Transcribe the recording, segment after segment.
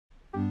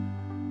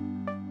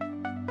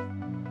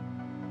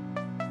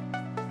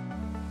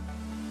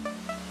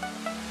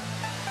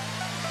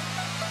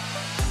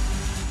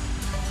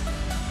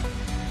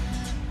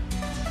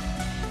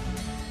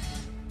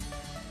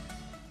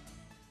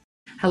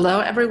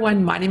Hello,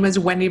 everyone. My name is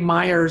Wendy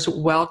Myers.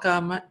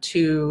 Welcome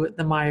to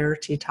the Myers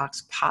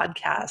Detox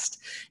Podcast.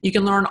 You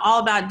can learn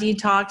all about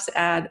detox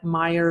at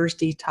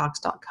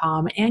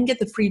myersdetox.com and get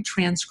the free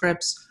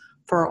transcripts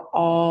for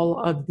all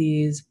of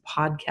these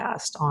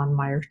podcasts on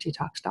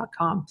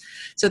myersdetox.com.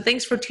 So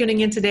thanks for tuning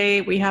in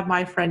today. We have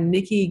my friend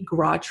Nikki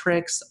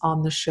Grotrix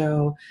on the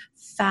show.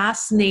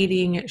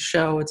 Fascinating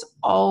show. It's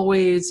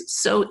always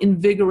so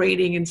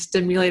invigorating and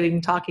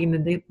stimulating talking to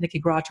Nikki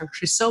Grotrix.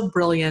 She's so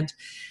brilliant.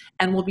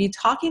 And we'll be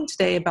talking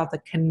today about the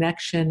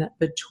connection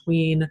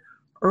between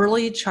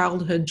early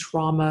childhood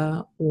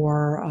trauma,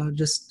 or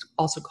just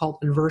also called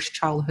adverse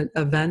childhood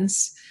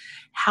events,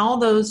 how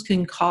those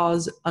can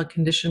cause a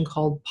condition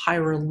called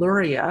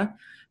pyroluria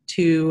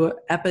to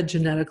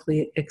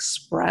epigenetically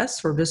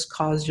express or just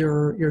cause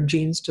your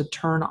genes to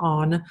turn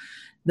on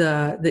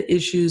the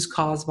issues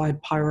caused by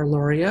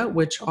pyroluria,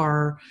 which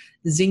are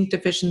zinc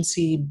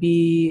deficiency,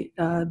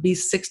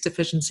 B6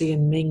 deficiency,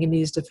 and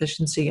manganese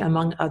deficiency,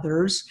 among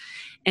others,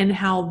 and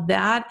how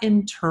that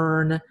in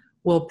turn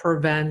will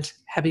prevent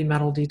heavy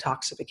metal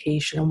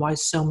detoxification and why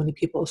so many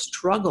people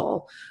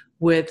struggle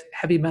with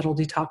heavy metal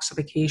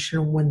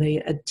detoxification when they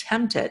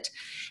attempt it.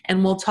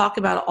 And we'll talk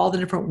about all the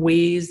different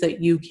ways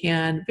that you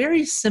can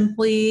very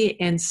simply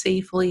and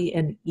safely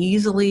and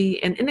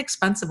easily and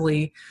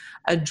inexpensively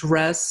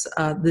address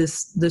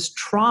this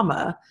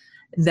trauma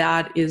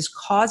that is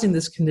causing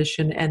this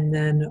condition and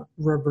then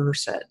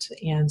reverse it.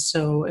 And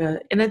so,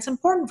 and it's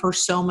important for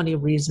so many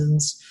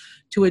reasons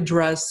to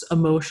address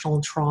emotional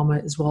trauma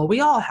as well.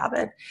 We all have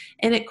it,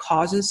 and it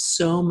causes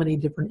so many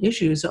different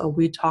issues.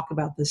 We talk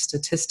about the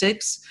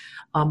statistics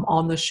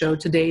on the show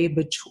today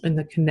in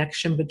the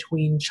connection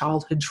between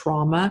childhood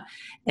trauma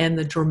and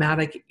the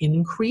dramatic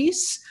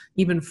increase,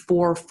 even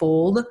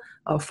fourfold,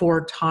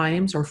 4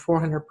 times or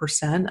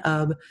 400%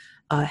 of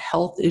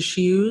health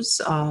issues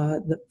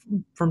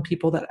from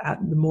people that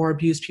the more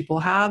abuse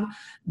people have,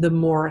 the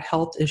more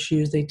health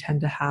issues they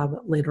tend to have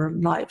later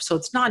in life. So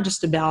it's not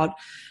just about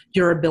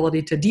your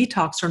ability to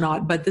detox or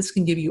not, but this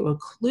can give you a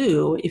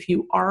clue if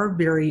you are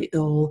very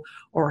ill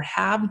or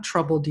have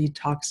trouble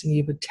detoxing,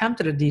 you've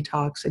attempted a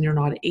detox and you're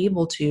not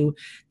able to,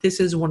 this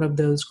is one of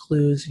those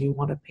clues you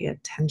want to pay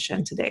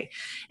attention today.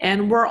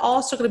 And we're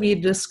also going to be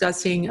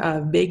discussing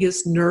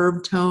vagus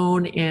nerve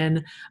tone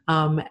and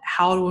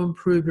how to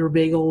improve your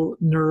vagal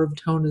nerve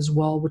tone as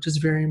well, which is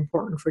very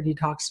important for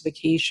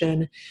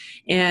detoxification.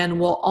 And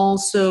we'll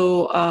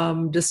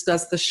also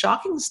discuss the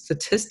shocking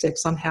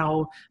statistics on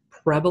how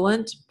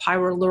prevalent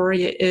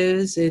pyroluria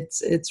is.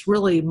 It's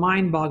really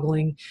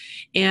mind-boggling,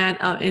 and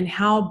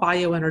how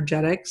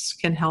bioenergetics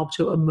can help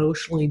to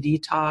emotionally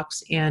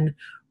detox and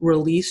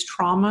release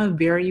trauma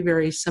very,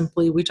 very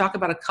simply. We talk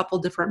about a couple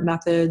different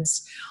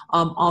methods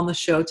on the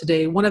show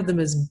today. One of them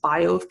is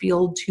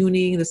biofield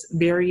tuning, this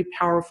very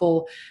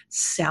powerful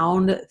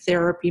sound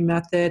therapy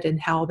method and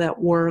how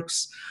that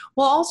works.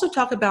 We'll also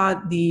talk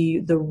about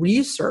the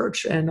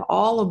research and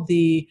all of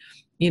the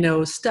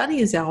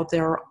studies out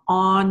there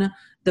on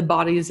the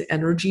body's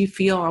energy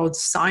field.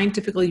 It's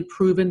scientifically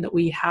proven that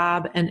we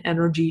have an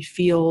energy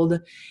field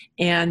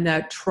and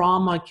that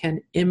trauma can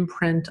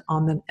imprint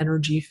on the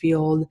energy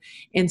field.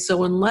 And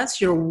so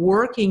unless you're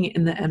working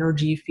in the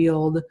energy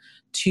field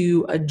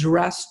to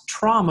address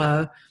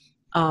trauma,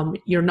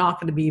 you're not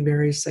going to be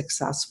very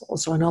successful.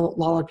 So I know a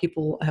lot of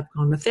people have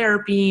gone to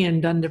therapy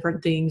and done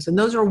different things, and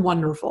those are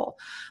wonderful.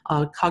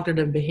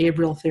 Cognitive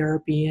behavioral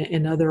therapy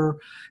and other,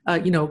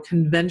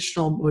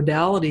 conventional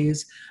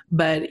modalities,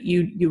 but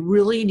you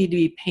really need to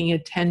be paying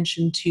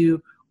attention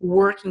to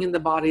working in the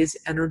body's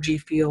energy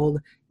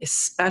field,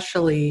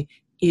 especially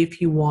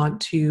if you want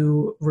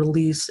to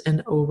release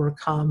and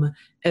overcome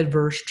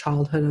adverse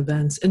childhood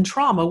events and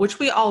trauma, which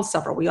we all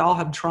suffer. We all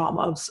have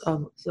trauma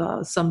of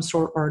some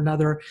sort or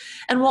another.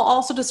 And we'll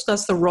also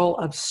discuss the role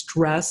of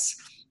stress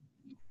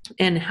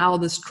and how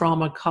this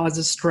trauma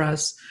causes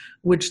stress,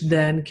 which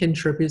then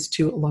contributes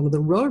to a lot of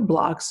the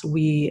roadblocks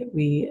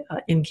we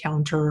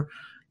encounter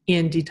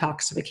in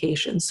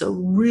detoxification. So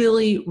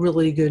really,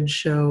 really good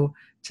show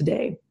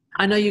today.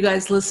 I know you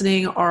guys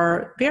listening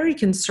are very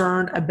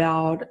concerned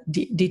about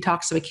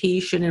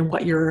detoxification and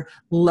what your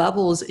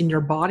levels in your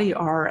body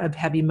are of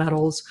heavy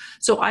metals.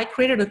 So I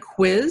created a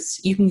quiz.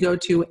 You can go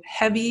to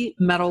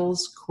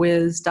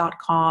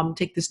heavymetalsquiz.com,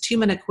 take this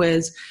 2-minute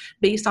quiz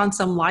based on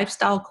some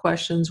lifestyle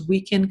questions.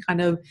 We can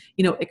kind of,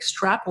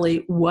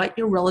 extrapolate what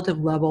your relative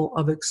level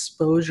of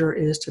exposure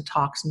is to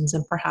toxins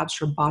and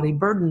perhaps your body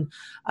burden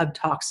of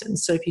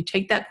toxins. So if you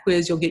take that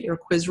quiz, you'll get your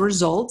quiz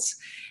results.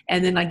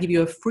 And then I give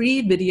you a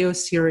free video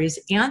series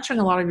answering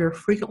a lot of your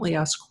frequently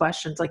asked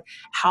questions, like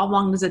how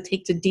long does it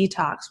take to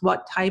detox?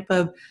 What type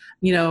of,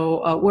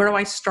 where do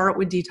I start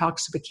with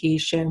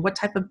detoxification? What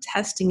type of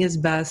testing is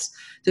best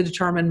to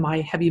determine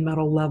my heavy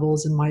metal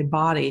levels in my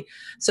body?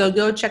 So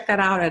go check that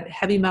out at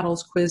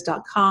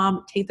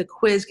heavymetalsquiz.com. Take the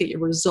quiz, get your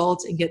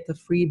results, and get the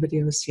free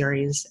video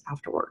series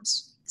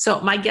afterwards. So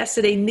my guest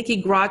today,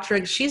 Nikki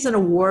Grotrick, she's an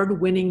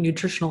award-winning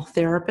nutritional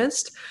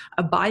therapist,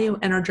 a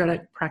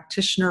bioenergetic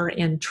practitioner,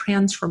 and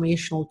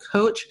transformational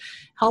coach,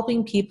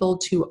 helping people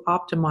to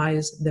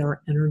optimize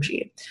their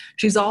energy.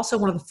 She's also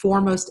one of the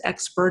foremost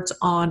experts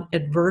on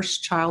adverse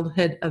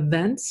childhood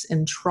events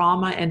and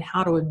trauma and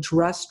how to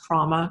address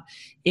trauma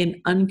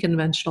in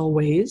unconventional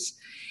ways.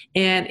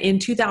 And in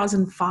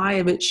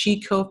 2005, she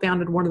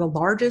co-founded one of the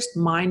largest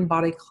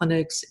mind-body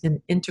clinics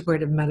in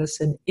integrative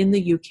medicine in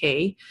the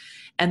UK.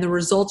 And the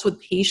results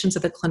with patients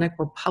at the clinic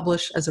were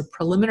published as a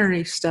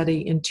preliminary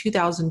study in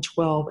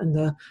 2012 in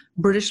the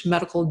British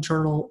Medical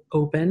Journal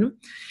Open.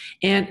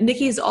 And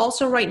Nikki is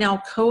also right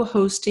now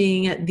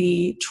co-hosting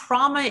the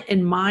Trauma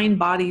in Mind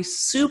Body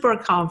Super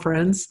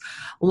Conference,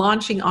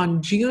 launching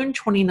on June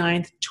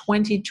 29th,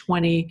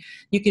 2020.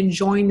 You can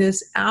join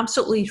this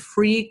absolutely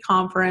free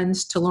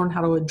conference to learn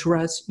how to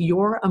address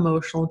your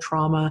emotional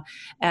trauma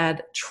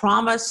at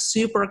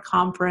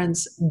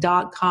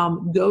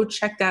traumasuperconference.com. Go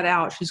check that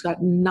out. She's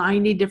got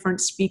 90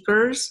 different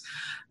speakers,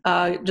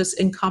 just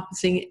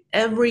encompassing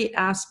every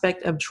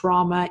aspect of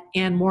trauma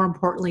and, more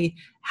importantly,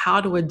 how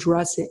to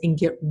address it and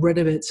get rid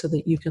of it so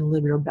that you can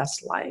live your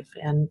best life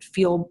and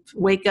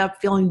wake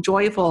up feeling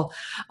joyful.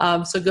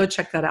 So go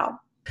check that out.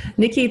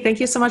 Nikki, thank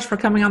you so much for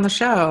coming on the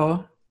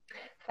show.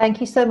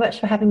 Thank you so much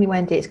for having me,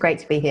 Wendy. It's great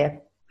to be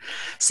here.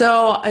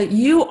 So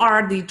you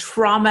are the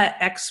trauma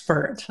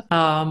expert.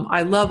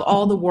 I love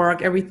all the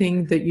work,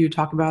 everything that you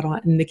talk about on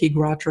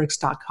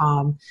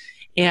NikkiGrotricks.com.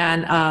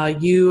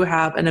 And you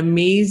have an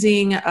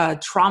amazing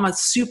trauma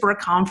super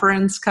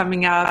conference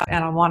coming up,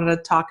 and I wanted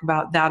to talk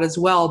about that as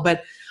well.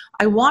 But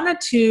I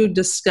wanted to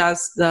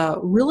discuss the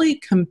really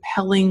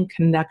compelling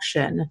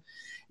connection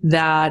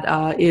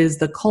that is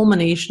the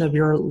culmination of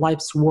your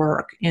life's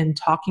work in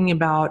talking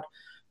about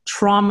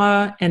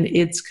trauma and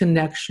its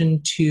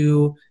connection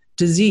to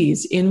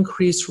disease,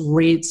 increased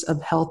rates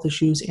of health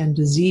issues and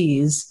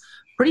disease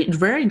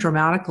very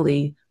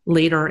dramatically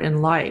later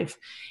in life,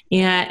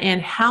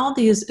 and how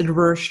these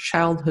adverse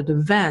childhood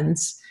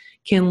events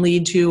can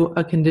lead to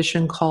a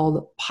condition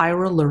called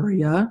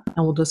pyroluria,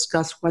 and we'll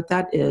discuss what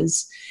that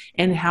is,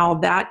 and how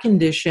that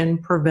condition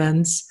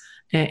prevents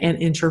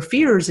and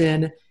interferes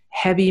in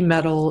heavy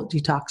metal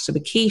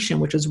detoxification,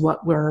 which is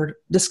what we're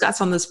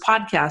discussing on this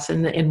podcast,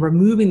 and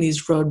removing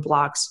these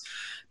roadblocks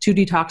to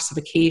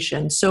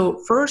detoxification.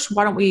 So first,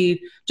 why don't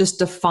we just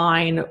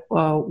define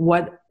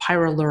what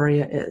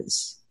pyroluria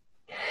is?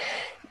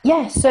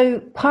 Yeah,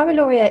 so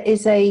pyroluria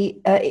is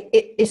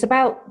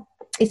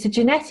it's a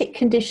genetic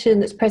condition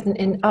that's present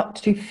in up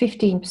to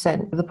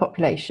 15% of the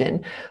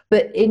population.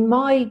 But in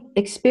my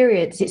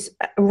experience, it's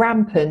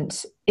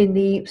rampant in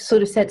the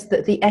sort of sense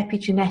that the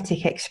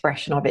epigenetic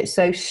expression of it.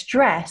 So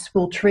stress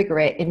will trigger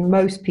it in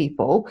most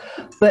people,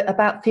 but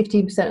about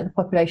 15% of the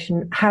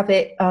population have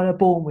it and are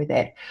born with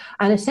it.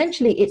 And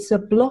essentially, it's a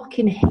block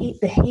in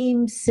the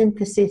heme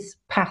synthesis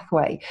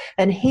pathway.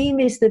 And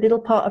heme is the little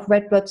part of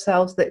red blood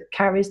cells that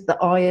carries the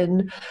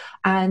iron.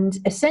 And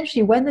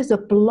essentially, when there's a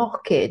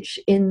blockage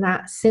in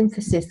that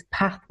synthesis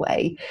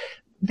pathway,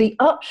 the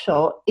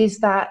upshot is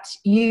that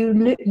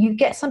you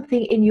get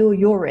something in your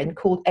urine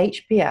called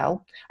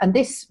HPL, and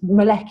this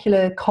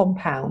molecular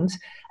compound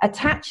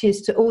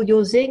attaches to all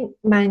your zinc,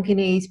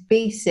 manganese,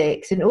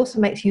 B6, and it also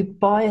makes you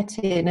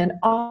biotin and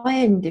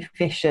iron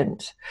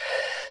deficient.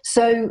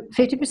 So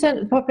 50% of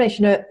the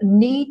population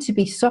need to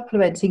be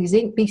supplementing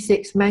zinc,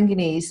 B6,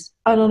 manganese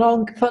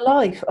for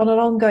life on an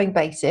ongoing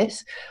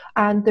basis.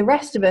 And the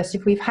rest of us,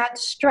 if we've had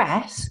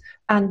stress,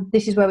 and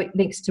this is where it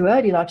links to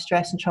early life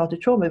stress and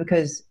childhood trauma,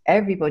 because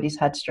everybody's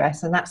had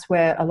stress, and that's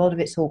where a lot of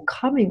it's all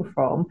coming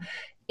from.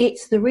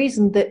 It's the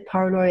reason that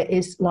pyroluria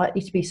is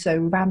likely to be so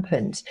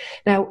rampant.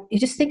 Now, you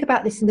just think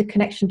about this in the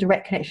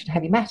direct connection to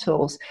heavy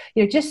metals.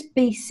 Just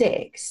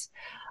B6.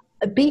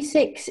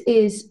 B6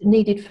 is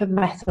needed for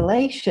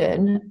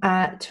methylation,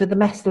 for the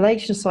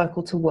methylation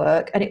cycle to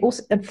work, and it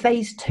also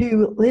phase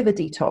 2 liver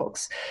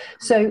detox.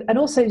 So, and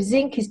also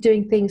zinc is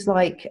doing things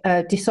like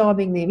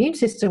disarming the immune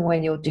system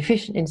when you're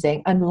deficient in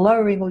zinc, and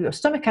lowering all your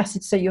stomach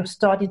acid, so you're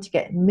starting to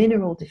get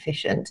mineral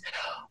deficient.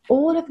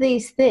 All of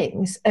these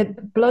things,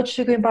 blood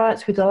sugar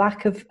imbalance with a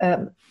lack of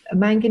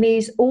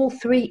manganese, all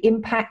three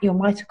impact your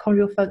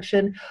mitochondrial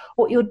function.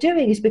 What you're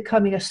doing is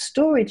becoming a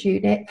storage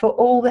unit for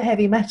all the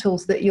heavy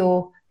metals that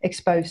you're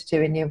exposed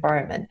to in the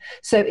environment.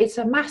 So it's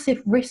a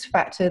massive risk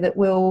factor that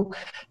will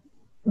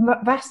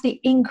vastly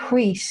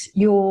increase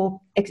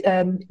your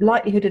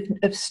likelihood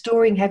of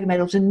storing heavy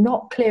metals and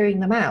not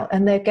clearing them out.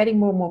 And they're getting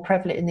more and more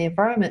prevalent in the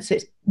environment. So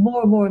it's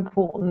more and more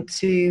important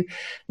to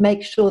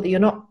make sure that you're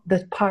not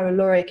the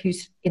pyroluric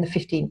who's in the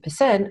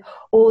 15%,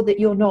 or that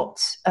you're not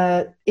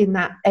in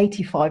that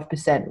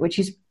 85%, which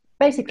is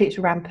basically, it's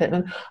rampant.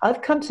 And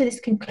I've come to this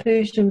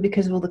conclusion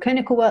because of all the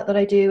clinical work that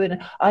I do,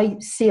 and I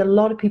see a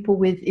lot of people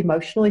with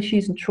emotional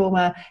issues and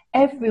trauma.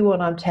 Everyone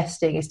I'm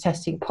testing is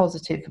testing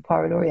positive for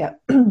pyroluria.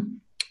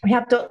 We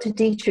have Dr.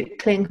 Dietrich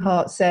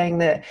Klinghardt saying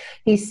that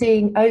he's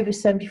seeing over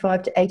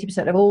 75 to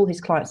 80% of all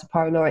his clients are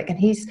pyroluria, and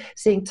he's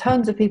seeing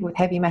tons of people with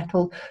heavy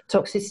metal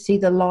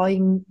toxicity, the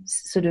Lyme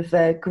sort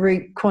of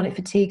group, chronic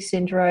fatigue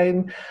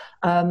syndrome,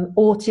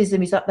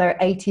 autism is up there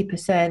at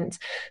 80%.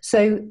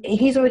 So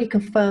he's already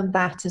confirmed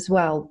that as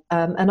well.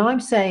 And I'm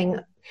saying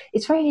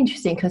it's very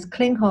interesting because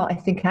Klinghardt, I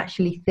think,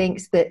 actually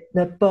thinks that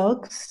the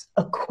bugs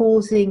are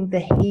causing the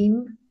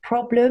heme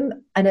problem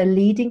and are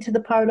leading to the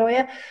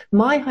pyroluria.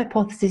 My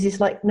hypothesis is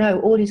like, no,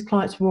 all his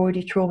clients were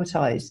already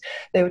traumatized.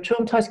 They were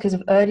traumatized because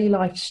of early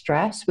life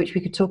stress, which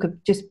we could talk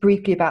just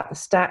briefly about the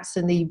stats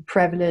and the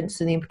prevalence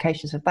and the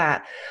implications of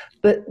that.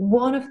 But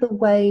one of the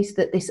ways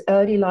that this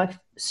early life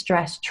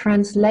stress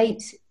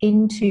translates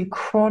into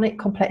chronic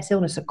complex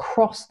illness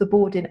across the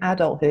board in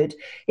adulthood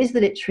is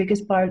that it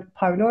triggers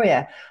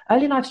pyroluria.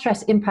 Early life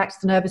stress impacts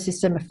the nervous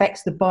system,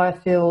 affects the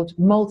biofield,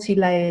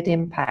 multi-layered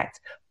impact.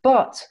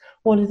 But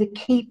one of the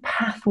key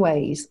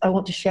pathways I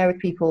want to share with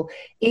people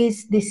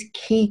is this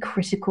key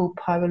critical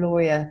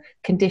pyroluria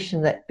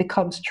condition that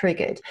becomes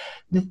triggered.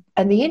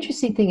 And the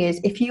interesting thing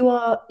is, if you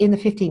are in the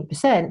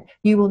 15%,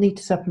 you will need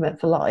to supplement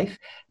for life,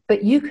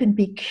 but you can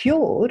be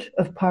cured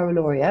of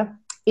pyroluria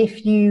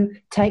if you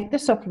take the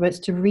supplements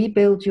to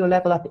rebuild your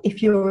level up,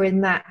 if you're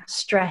in that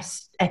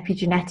stress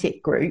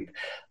epigenetic group.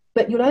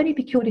 But you'll only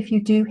be cured if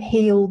you do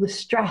heal the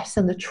stress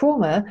and the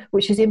trauma,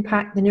 which has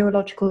impacted the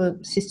neurological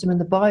system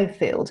and the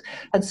biofield.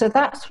 And so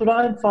that's what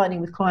I'm finding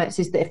with clients,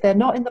 is that if they're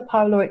not in the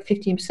pyroluria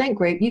 15%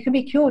 group, you can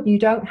be cured. You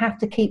don't have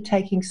to keep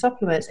taking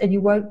supplements, and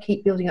you won't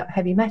keep building up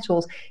heavy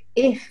metals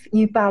if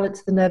you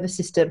balance the nervous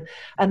system.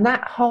 And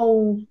that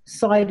whole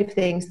side of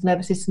things, the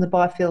nervous system, the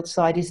biofield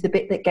side, is the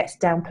bit that gets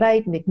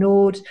downplayed and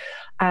ignored.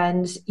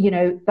 And, you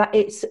know, that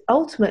it's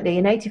ultimately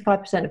in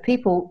 85% of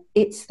people,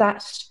 it's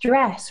that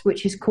stress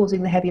which is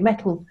causing the heavy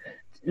metal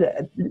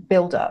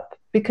buildup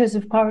because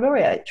of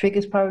pyroluria. It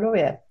triggers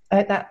pyroluria. I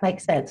hope that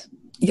makes sense.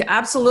 Yeah,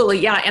 absolutely.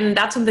 Yeah. And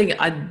that's something,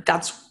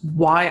 that's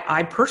why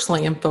I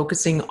personally am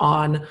focusing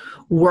on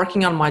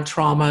working on my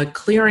trauma,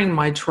 clearing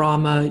my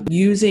trauma,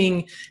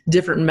 using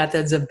different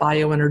methods of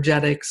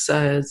bioenergetics,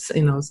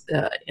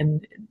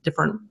 in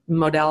different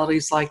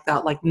modalities like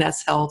that, like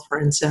Nest Health, for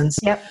instance,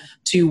 yep,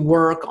 to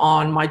work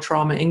on my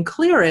trauma and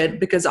clear it,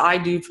 because I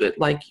do,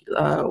 like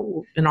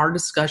in our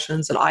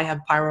discussions, that I have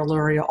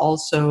pyroluria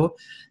also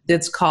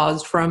that's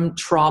caused from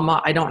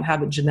trauma. I don't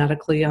have it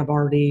genetically. I've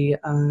already,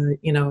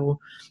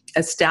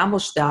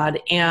 established that.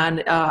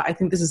 And I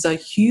think this is a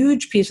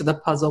huge piece of the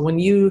puzzle. When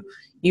you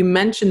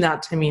mentioned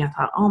that to me, I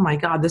thought, oh my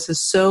God, this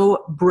is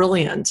so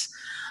brilliant.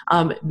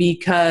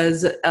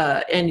 Because,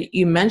 and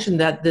you mentioned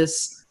that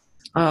this,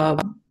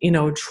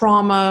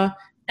 trauma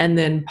and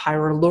then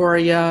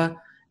pyroluria,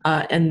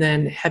 and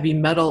then heavy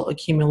metal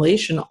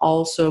accumulation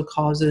also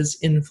causes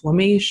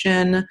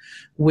inflammation,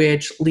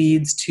 which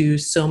leads to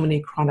so many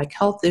chronic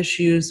health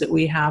issues that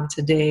we have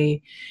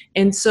today.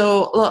 And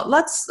so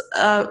let's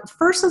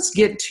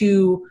get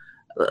to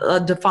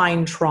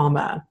define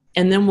trauma,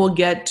 and then we'll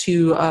get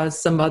to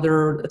some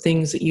other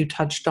things that you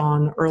touched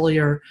on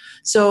earlier.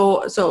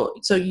 So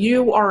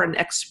you are an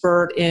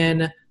expert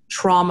in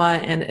trauma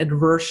and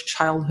adverse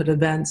childhood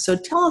events. So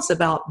tell us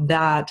about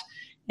that,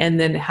 and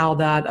then how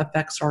that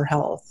affects our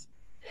health.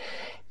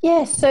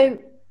 Yeah, so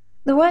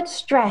the word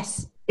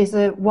stress is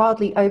a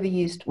wildly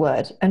overused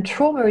word, and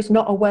trauma is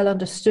not a well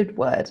understood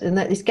word, and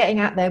that it's getting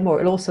out there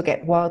more. It'll also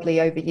get wildly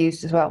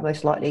overused as well,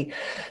 most likely.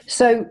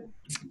 So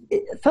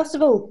first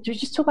of all, to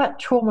just talk about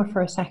trauma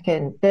for a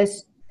second,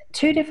 there's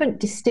two different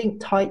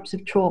distinct types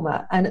of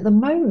trauma. And at the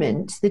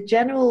moment, the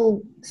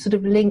general sort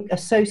of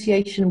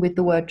association with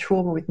the word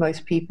trauma with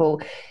most people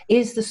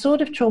is the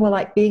sort of trauma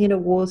like being in a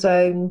war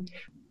zone,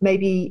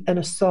 maybe an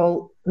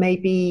assault,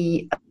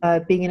 maybe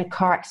being in a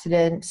car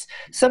accident,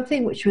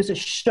 something which was a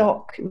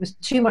shock. It was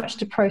too much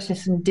to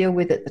process and deal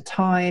with at the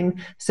time.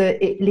 So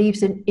it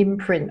leaves an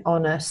imprint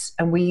on us.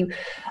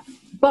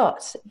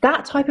 But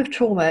that type of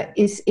trauma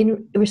is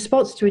in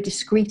response to a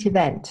discrete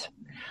event.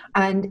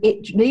 And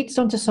it leads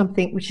on to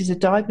something which is a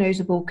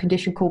diagnosable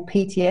condition called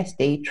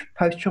PTSD,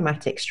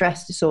 post-traumatic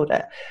stress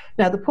disorder.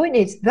 Now, the point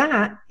is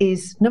that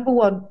is, number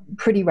one,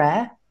 pretty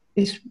rare.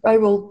 It's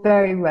overall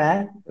very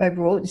rare.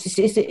 Overall,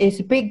 it's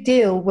a big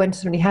deal when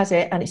somebody has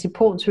it, and it's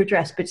important to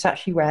address, but it's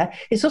actually rare.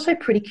 It's also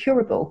pretty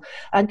curable,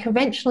 and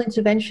conventional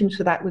interventions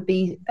for that would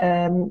be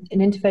an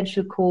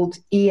intervention called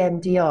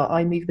EMDR,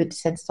 eye movement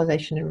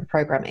desensitization and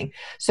reprogramming.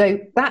 So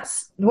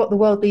that's what the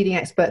world-leading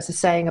experts are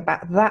saying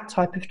about that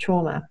type of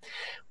trauma.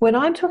 When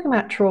I'm talking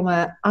about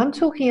trauma, I'm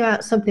talking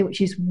about something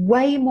which is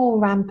way more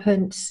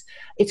rampant.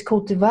 It's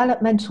called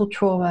developmental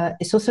trauma.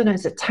 It's also known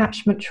as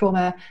attachment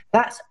trauma.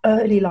 That's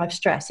early life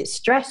stress. It's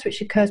stress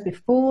which occurs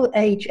before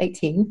age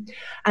 18,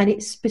 and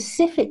it's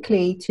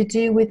specifically to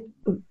do with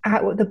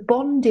the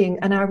bonding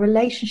and our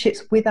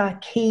relationships with our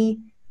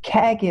key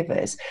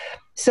caregivers.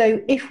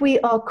 So if we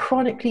are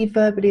chronically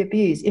verbally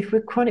abused, if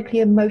we're chronically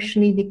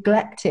emotionally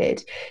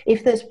neglected,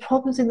 if there's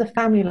problems in the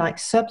family like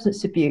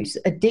substance abuse,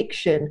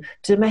 addiction,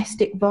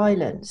 domestic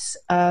violence,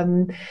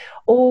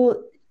 or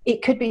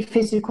It could be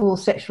physical,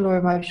 sexual, or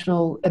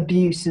emotional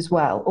abuse as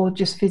well, or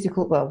just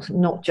physical, well,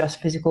 not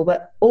just physical,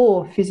 but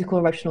or physical,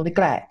 emotional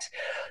neglect.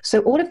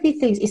 So all of these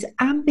things is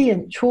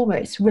ambient trauma.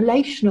 It's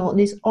relational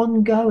and is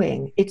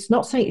ongoing. It's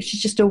not something, it's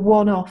just a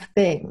one-off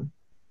thing.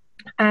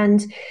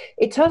 And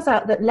it turns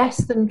out that less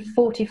than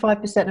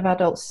 45% of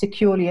adults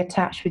securely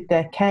attach with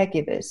their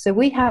caregivers. So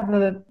we have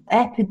an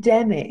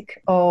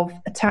epidemic of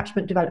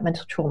attachment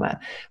developmental trauma,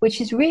 which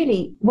is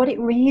really what it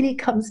really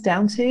comes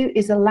down to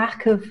is a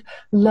lack of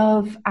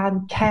love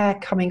and care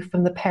coming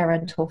from the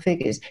parental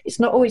figures. It's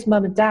not always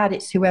mum and dad,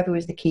 it's whoever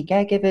is the key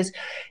caregivers.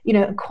 You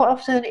know, and quite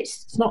often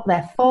it's not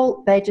their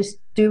fault. They're just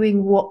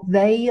doing what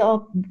they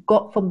are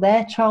got from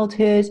their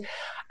childhood.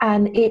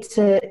 And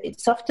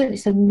it's often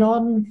a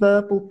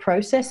non-verbal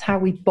process, how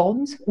we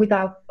bond with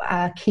our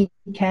key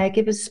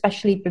caregivers,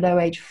 especially below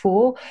age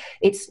 4.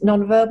 It's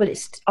non-verbal,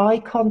 it's eye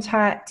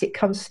contact, it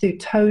comes through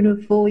tone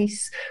of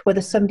voice,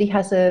 whether somebody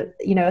has a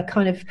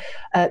kind of,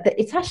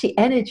 it's actually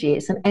energy,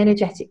 it's an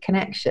energetic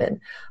connection.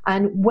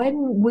 And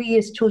when we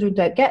as children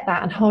don't get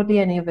that, and hardly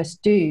any of us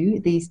do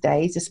these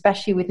days,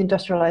 especially with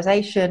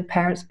industrialization,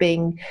 parents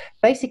being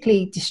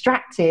basically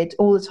distracted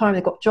all the time,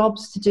 they've got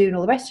jobs to do and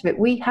all the rest of it,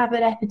 we have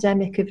an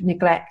epidemic of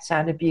neglect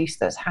and abuse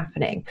that's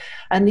happening.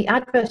 And the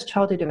Adverse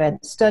Childhood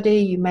Event Study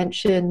you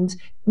mentioned,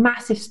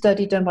 massive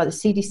study done by the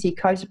CDC,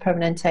 Kaiser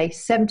Permanente,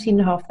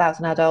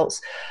 17,500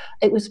 adults.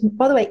 It was,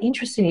 by the way,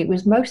 interestingly, it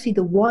was mostly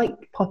the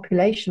white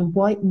population,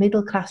 white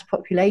middle class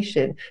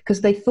population,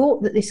 because they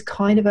thought that this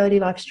kind of early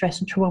life stress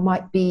and trauma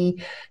might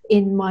be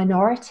in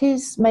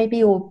minorities,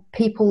 maybe, or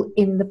people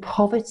in the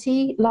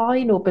poverty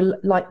line or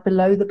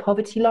below the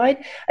poverty line.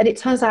 And it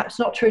turns out it's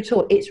not true at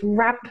all. It's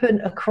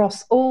rampant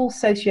across all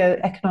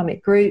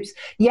socioeconomic groups.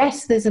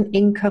 Yes, there's an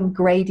income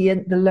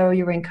gradient. The lower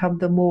your income,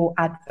 the more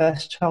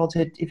adverse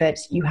childhood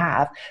events you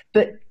have.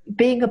 But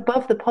being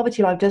above the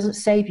poverty line doesn't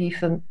save you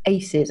from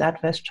ACEs,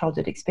 adverse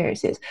childhood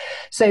experiences.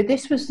 So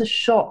this was the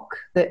shock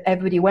that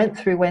everybody went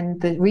through when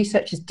the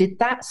researchers did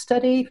that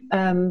study,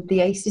 the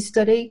ACEs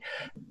study,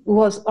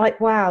 was like,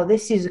 wow,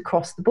 this is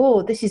across the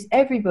board. This is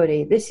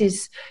everybody. This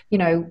is,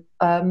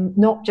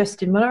 not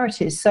just in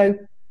minorities. So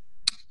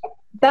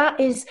that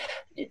is,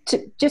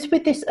 just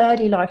with this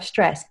early life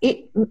stress,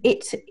 it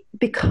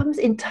becomes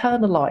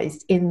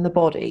internalized in the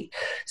body.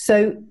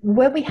 So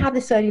when we have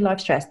this early life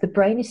stress, the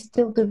brain is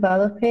still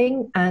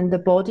developing and the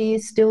body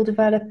is still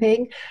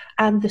developing,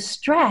 and the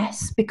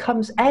stress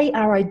becomes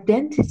our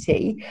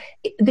identity.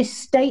 This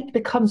state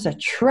becomes a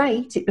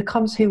trait. It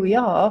becomes who we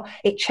are.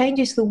 It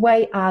changes the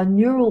way our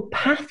neural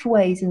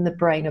pathways in the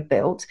brain are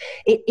built.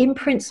 It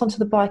imprints onto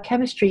the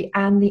biochemistry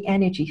and the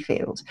energy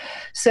field.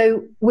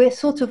 So we're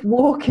sort of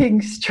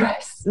walking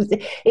stress.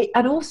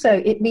 And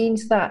also it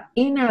means that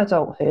in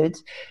adulthood,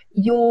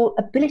 your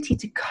ability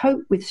to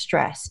cope with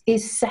stress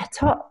is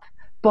set up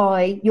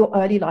by your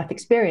early life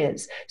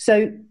experience.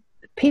 So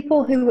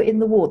people who were in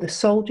the war, the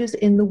soldiers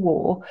in the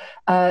war,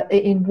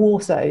 in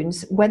war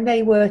zones, when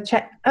they were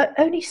checked,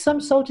 only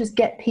some soldiers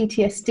get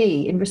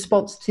PTSD in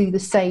response to the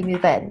same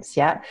events.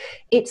 Yeah,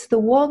 it's the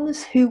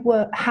ones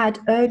who had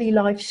early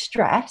life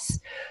stress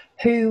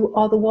who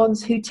are the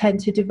ones who tend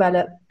to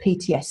develop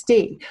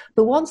PTSD.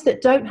 The ones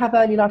that don't have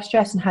early life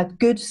stress and have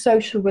good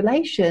social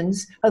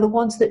relations are the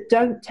ones that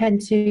don't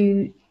tend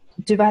to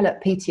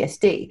develop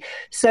PTSD.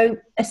 So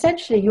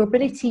essentially, your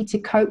ability to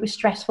cope with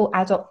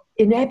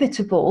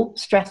inevitable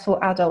stressful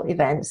adult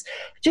events,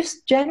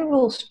 just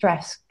general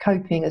stress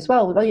coping as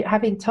well, like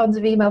having tons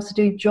of emails to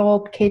do,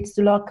 job, kids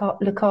to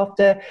look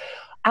after.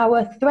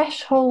 Our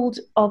threshold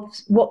of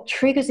what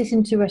triggers us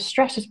into a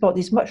stress response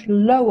is much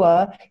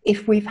lower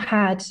if we've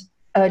had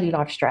early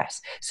life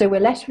stress. So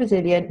we're less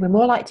resilient, we're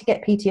more likely to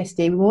get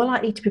PTSD, we're more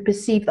likely to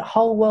perceive the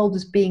whole world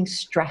as being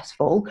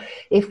stressful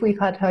if we've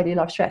had early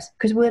life stress,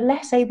 because we're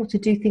less able to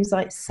do things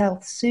like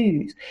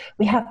self-soothe.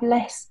 We have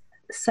less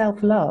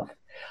self-love.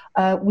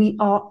 We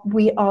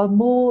are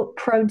more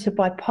prone to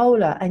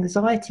bipolar,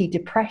 anxiety,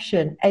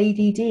 depression,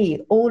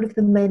 ADD, all of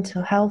the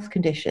mental health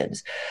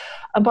conditions.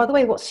 And by the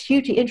way, what's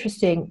hugely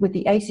interesting with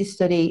the ACEs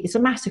study is a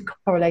massive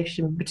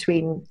correlation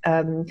between,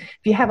 if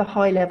you have a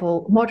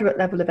moderate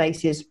level of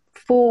ACEs,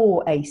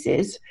 4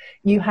 ACEs,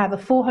 you have a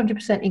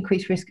 400%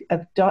 increased risk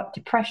of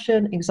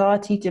depression,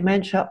 anxiety,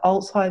 dementia,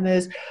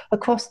 Alzheimer's,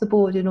 across the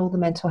board in all the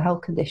mental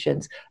health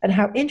conditions. And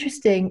how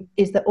interesting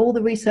is that all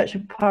the research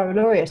of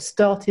pyroluria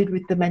started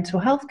with the mental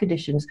health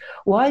conditions.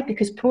 Why?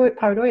 Because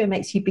pyroluria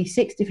makes you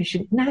B6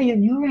 deficient. Now your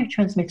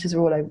neurotransmitters are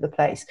all over the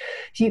place.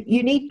 So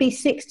you need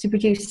B6 to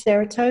produce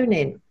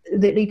serotonin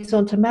that leads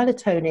on to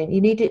melatonin.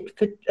 You need it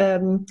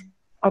for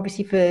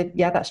obviously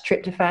that's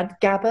tryptophan,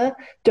 GABA,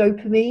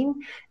 dopamine,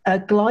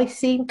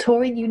 glycine,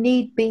 taurine. You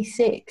need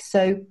B6.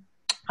 So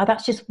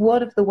that's just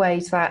one of the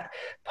ways that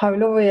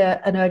pyroluria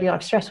and early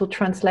life stress will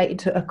translate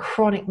into a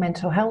chronic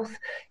mental health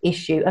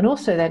issue. And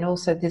also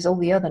there's all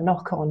the other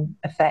knock-on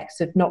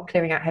effects of not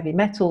clearing out heavy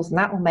metals, and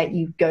that will make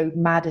you go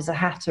mad as a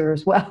hatter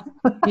as well.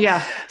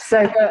 Yeah. So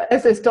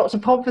as Dr.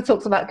 Pomper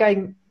talks about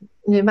going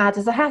mad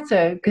as a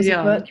hatter because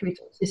of mercury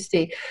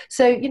toxicity.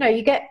 So,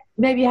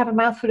 maybe you have a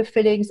mouthful of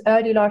fillings,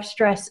 early life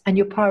stress, and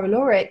you're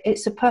pyroloric.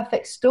 It's a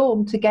perfect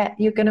storm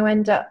you're going to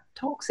end up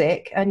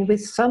toxic and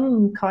with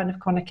some kind of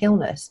chronic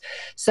illness.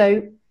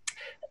 So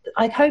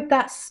I hope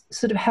that's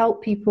sort of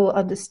helped people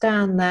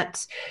understand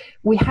that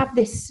we have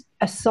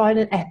a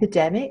silent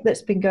epidemic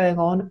that's been going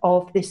on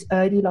of this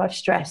early life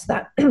stress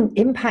that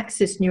impacts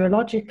us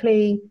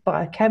neurologically,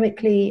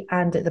 biochemically,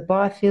 and at the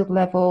biofield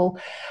level.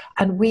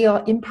 And we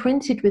are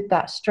imprinted with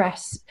that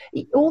stress.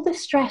 All the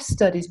stress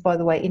studies, by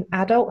the way, in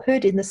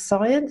adulthood, in the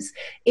science,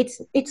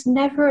 it's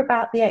never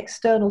about the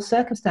external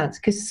circumstance,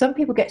 because some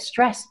people get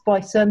stressed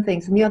by certain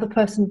things and the other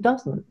person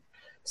doesn't.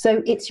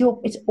 So it's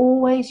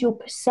always your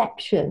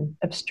perception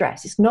of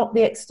stress. It's not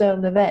the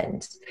external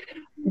event.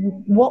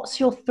 What's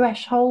your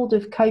threshold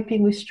of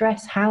coping with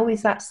stress? How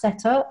is that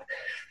set up?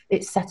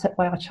 It's set up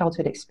by our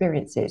childhood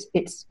experiences.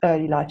 It's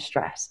early life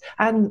stress,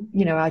 and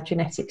our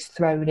genetics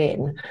thrown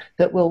in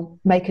that will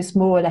make us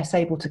more or less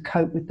able to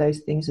cope with those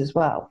things as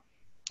well.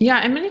 Yeah,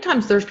 and many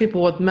times there's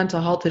people with mental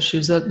health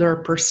issues that they're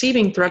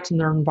perceiving threats in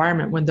their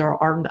environment when there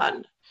are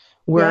none.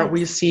 Where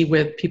we see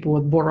with people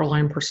with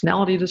borderline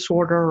personality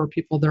disorder or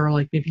people that are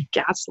like maybe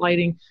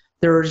gaslighting,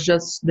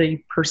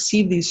 they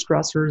perceive these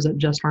stressors that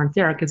just aren't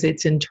there because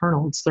it's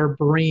internal. It's their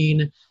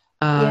brain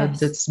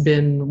that's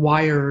been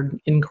wired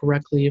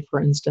incorrectly,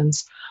 for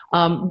instance.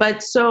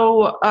 But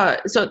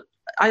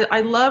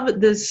I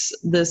love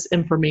this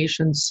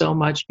information so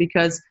much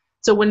because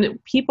when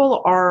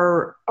people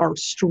are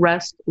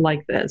stressed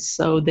like this,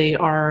 so they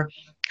are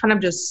kind of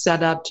just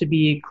set up to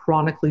be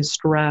chronically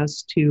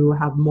stressed, to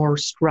have more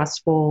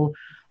stressful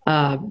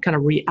kind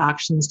of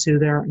reactions to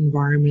their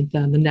environment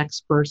than the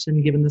next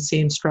person given the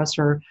same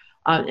stressor.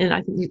 And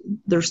I think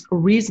there's a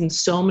reason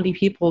so many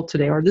people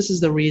today, or this is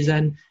the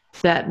reason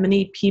that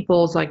many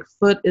people's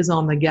foot is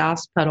on the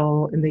gas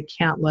pedal and they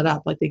can't let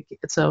up.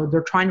 So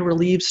they're trying to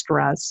relieve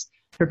stress.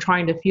 They're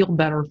trying to feel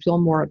better, feel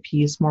more at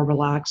peace, more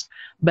relaxed,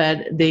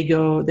 but they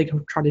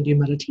can try to do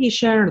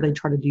meditation or they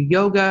try to do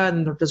yoga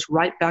and they're just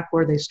right back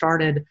where they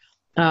started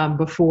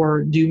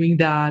before doing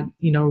that,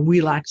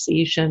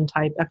 relaxation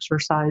type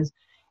exercise.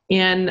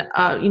 And,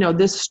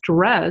 this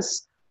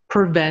stress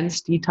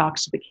prevents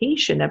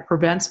detoxification. It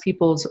prevents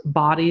people's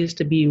bodies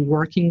to be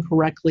working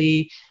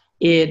correctly.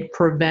 It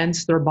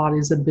prevents their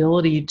body's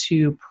ability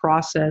to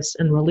process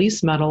and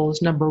release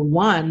metals, number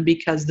one,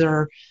 because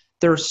their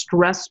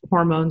stress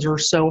hormones are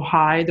so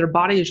high, their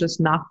body is just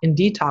not in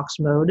detox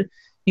mode.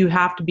 You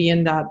have to be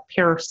in that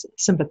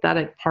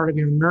parasympathetic part of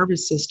your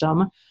nervous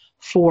system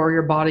for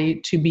your body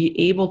to be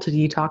able to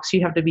detox.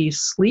 You have to be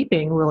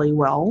sleeping really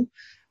well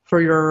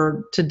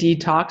to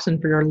detox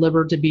and for your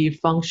liver to be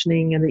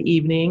functioning in the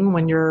evening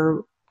when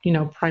you're,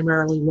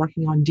 primarily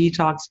working on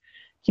detox.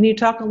 Can you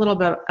talk a little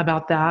bit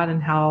about that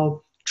and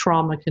how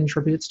trauma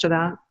contributes to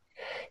that?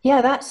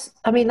 Yeah,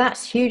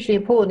 that's hugely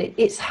important.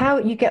 It's how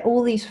you get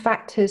all these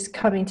factors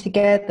coming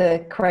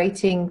together,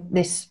 creating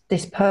this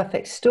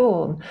perfect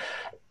storm.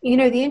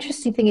 The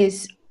interesting thing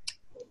is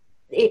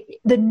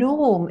the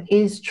norm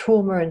is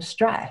trauma and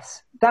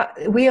stress.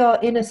 That we are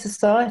in a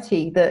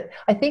society that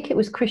I think it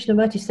was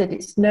Krishnamurti said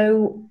it's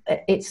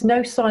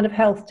no sign of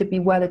health to be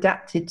well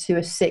adapted to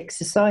a sick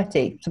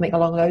society, something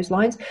along those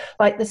lines.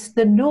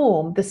 The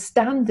norm, the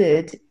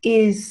standard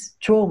is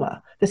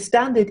trauma. The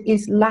standard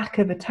is lack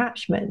of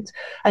attachment.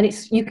 And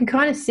you can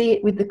kind of see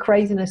it with the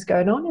craziness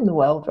going on in the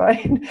world,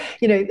 right?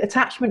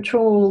 Attachment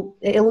trauma,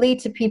 it'll lead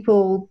to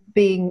people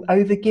being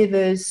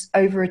overgivers,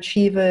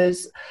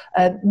 overachievers,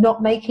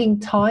 not making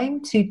time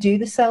to do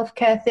the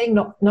self-care thing,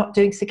 not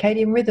doing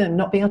circadian rhythm,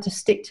 not being able to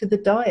stick to the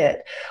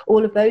diet,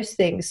 all of those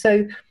things.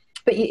 So,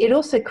 but it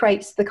also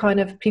creates the kind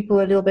of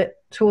people a little bit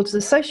towards the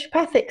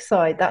sociopathic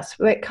side. That's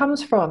where it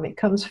comes from. It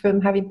comes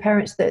from having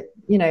parents that,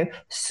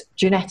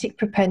 genetic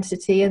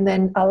propensity and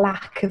then a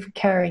lack of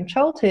caring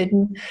childhood.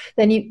 And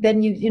then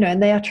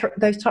and they are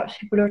those types of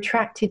people are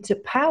attracted to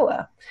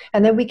power.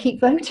 And then we keep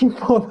voting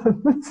for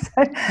them.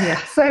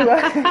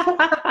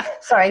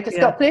 Sorry, just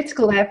got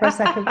political there for a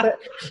second.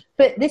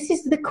 But this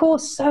is the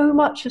cause so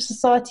much of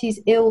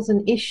society's ills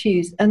and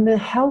issues, and the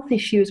health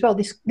issue as well.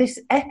 This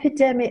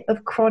epidemic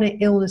of chronic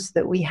illness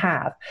that we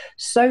have,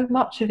 so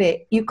much of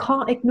it, you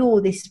can't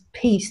ignore this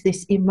piece,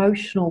 this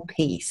emotional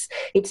piece.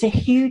 It's a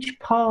huge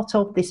part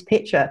of this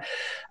picture.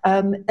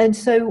 And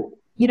so,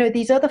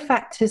 these other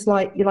factors,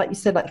 like you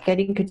said, like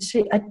getting good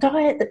sleep, a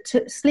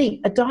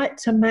diet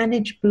to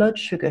manage blood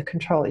sugar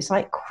control is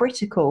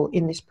critical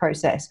in this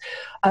process.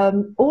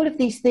 All of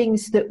these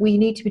things that we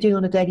need to be doing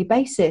on a daily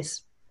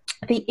basis.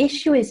 The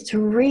issue is to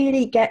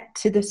really get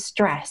to the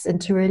stress and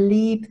to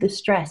relieve the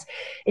stress.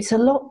 It's a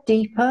lot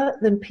deeper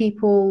than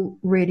people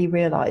really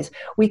realize.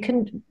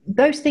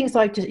 Those things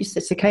like just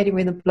circadian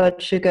rhythm, blood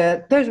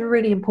sugar, those are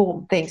really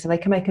important things and they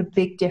can make a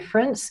big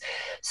difference.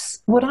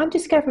 What I'm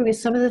discovering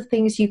is some of the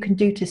things you can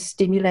do to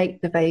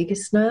stimulate the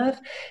vagus nerve.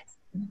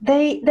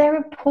 They're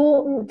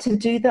important to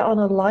do that on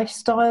a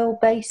lifestyle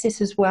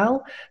basis as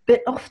well, but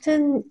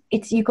often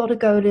you've got to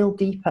go a little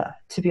deeper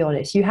to be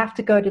honest. You have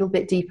to go a little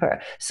bit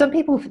deeper. Some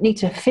people need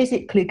to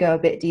physically go a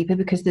bit deeper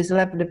because there's a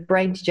level of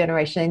brain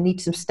degeneration. They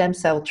need some stem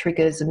cell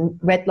triggers and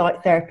red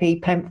light therapy,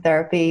 PEMF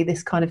therapy,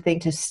 this kind of thing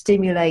to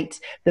stimulate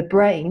the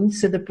brain.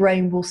 So the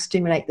brain will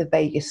stimulate the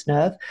vagus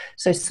nerve.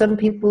 So some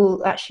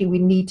people, actually, we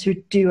need to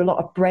do a lot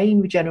of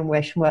brain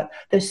regeneration work.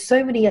 There's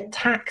so many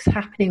attacks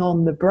happening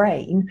on the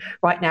brain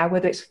right now,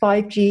 whether it's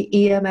 5G,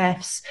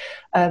 EMFs,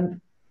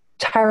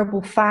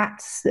 terrible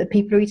fats, that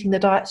people are eating the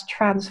diets,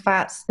 trans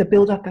fats, the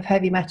buildup of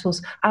heavy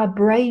metals. Our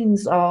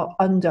brains are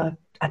under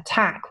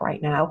attack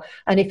right now.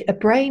 And if a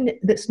brain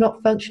that's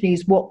not functioning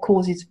is what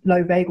causes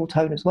low vagal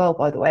tone as well,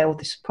 by the way, or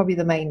this is probably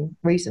the main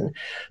reason.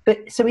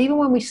 But so even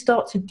when we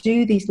start to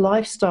do these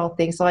lifestyle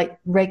things like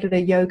regular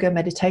yoga,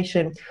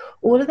 meditation,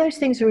 all of those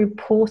things are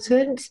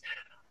important,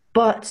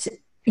 but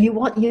you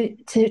want you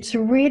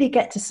to really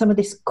get to some of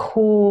this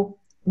core,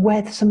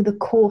 where some of the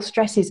core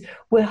stresses.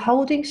 We're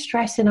holding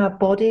stress in our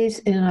bodies,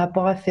 in our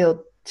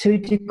biofield, to a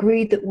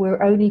degree that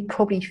we're only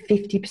probably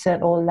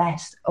 50% or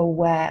less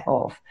aware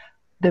of,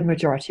 the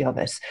majority of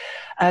us.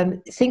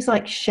 Things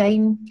like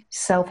shame,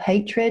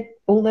 self-hatred,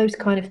 all those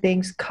kind of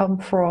things come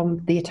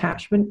from the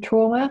attachment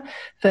trauma,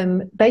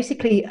 from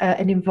basically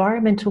an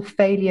environmental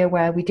failure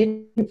where we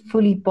didn't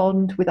fully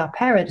bond with our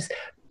parents.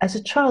 As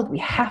a child, we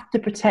have to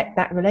protect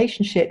that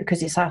relationship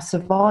because it's our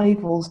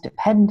survival's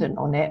dependent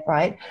on it,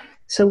 right?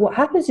 So what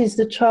happens is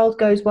the child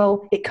goes,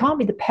 well, it can't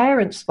be the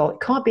parents' fault.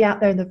 It can't be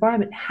out there in the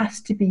environment. It has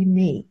to be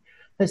me.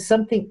 There's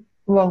something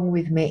wrong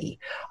with me.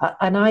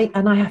 And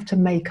I have to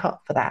make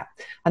up for that.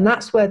 And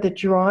that's where the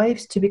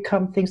drives to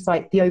become things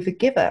like the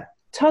overgiver.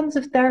 Tons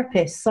of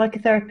therapists,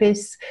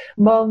 psychotherapists,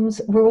 moms,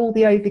 we're all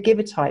the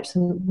overgiver types.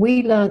 And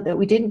we learned that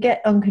we didn't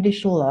get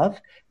unconditional love.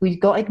 We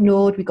got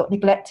ignored, we got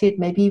neglected,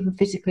 maybe even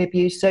physically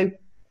abused. So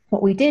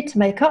what we did to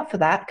make up for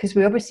that, because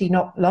we're obviously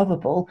not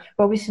lovable,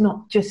 we're obviously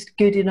not just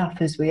good enough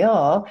as we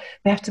are,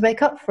 we have to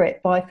make up for it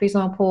by, for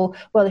example,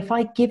 well, if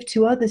I give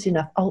to others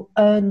enough, I'll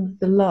earn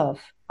the love.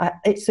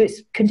 So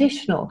it's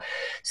conditional.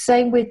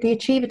 Same with the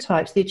achiever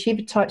types. The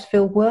achiever types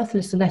feel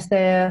worthless unless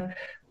they're,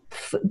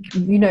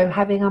 you know,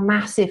 having a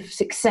massive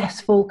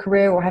successful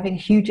career or having a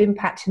huge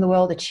impact in the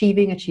world,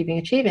 achieving,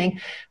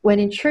 when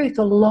in truth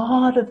a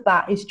lot of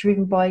that is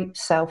driven by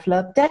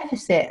self-love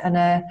deficit and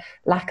a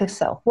lack of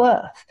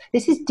self-worth.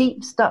 This is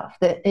deep stuff,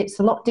 that it's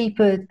a lot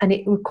deeper, and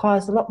it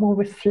requires a lot more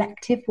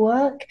reflective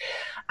work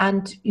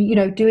and, you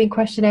know, doing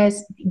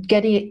questionnaires,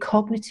 getting it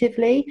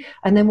cognitively,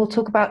 and then we'll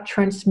talk about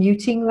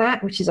transmuting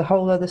that, which is a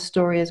whole other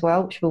story as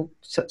well, which we'll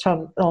touch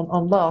on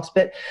last.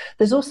 But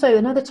there's also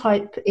another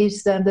type,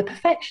 is the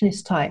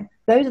perfectionist type.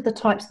 Those are the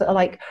types that are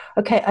like,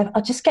 okay,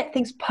 I'll just get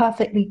things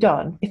perfectly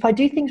done. If I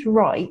do things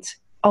right,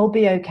 I'll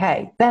be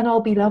okay. Then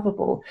I'll be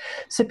lovable.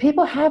 So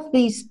people have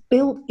these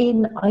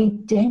built-in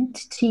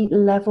identity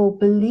level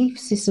belief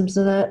systems,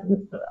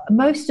 and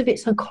most of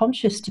it's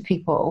unconscious to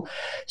people.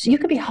 So you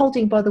could be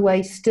holding, by the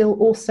way, still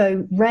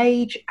also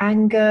rage,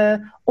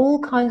 anger, all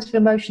kinds of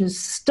emotions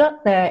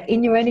stuck there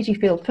in your energy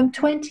field from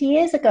 20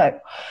 years ago.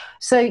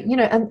 So, you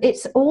know, and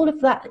it's all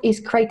of that is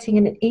creating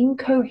an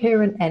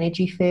incoherent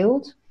energy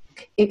field.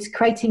 It's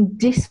creating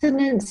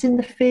dissonance in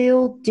the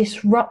field,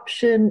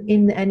 disruption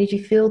in the energy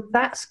field.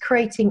 That's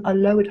creating a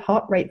lowered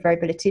heart rate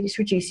variability. It's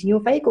reducing your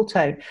vagal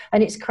tone,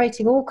 and it's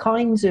creating all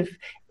kinds of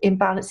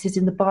imbalances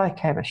in the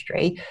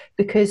biochemistry,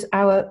 because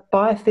our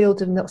biofield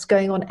and what's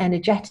going on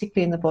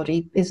energetically in the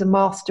body is a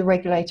master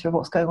regulator of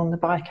what's going on in the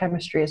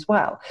biochemistry as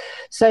well.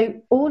 So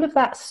all of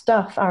that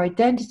stuff, our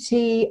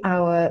identity,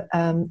 our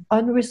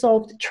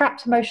unresolved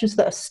trapped emotions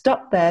that are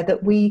stuck there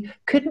that we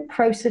couldn't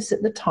process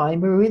at the time,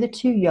 we were either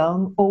too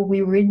young, or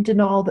we were in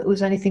denial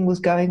that anything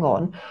was going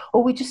on,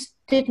 or we just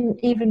didn't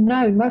even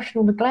know.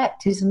 Emotional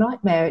neglect is a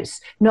nightmare.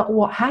 It's not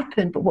what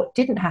happened, but what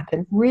didn't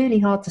happen. Really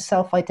hard to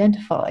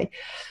self-identify.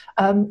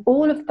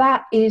 All of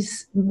that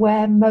is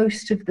where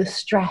most of the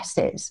stress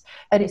is.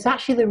 And it's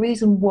actually the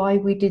reason why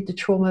we did the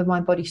Trauma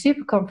Mind Body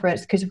Super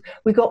Conference, because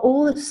we got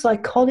all the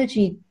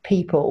psychology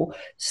people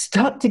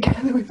stuck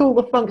together with all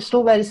the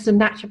functional medicine,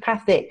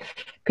 naturopathic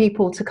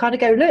people to kind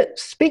of go, look,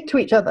 speak to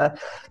each other,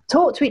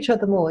 talk to each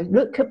other more,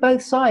 look at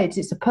both sides.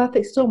 It's a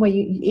perfect storm where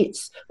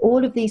it's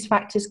all of these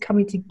factors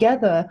coming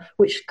together,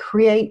 which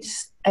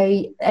creates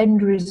a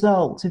end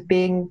result of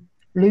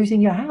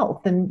losing your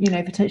health and, you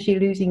know, potentially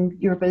losing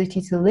your ability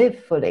to live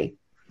fully.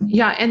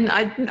 Yeah, and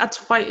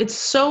that's why it's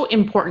so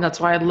important. That's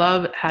why I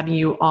love having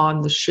you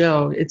on the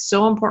show. It's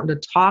so important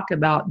to talk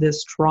about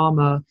this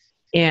trauma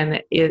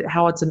and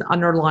how it's an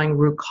underlying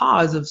root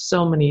cause of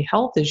so many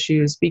health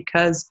issues,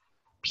 because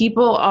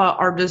people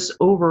are just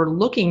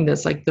overlooking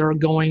this. Like, they're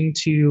going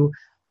to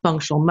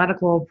functional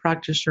medical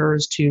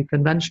practitioners, to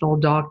conventional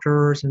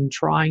doctors, and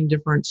trying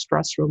different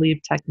stress relief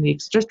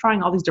techniques, just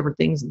trying all these different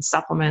things and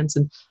supplements,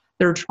 and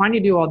they're trying to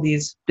do all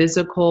these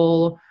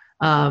physical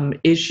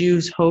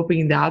issues,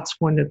 hoping that's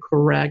going to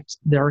correct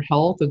their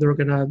health, or they're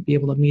going to be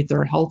able to meet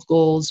their health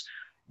goals,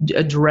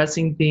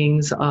 addressing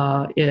things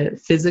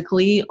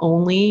physically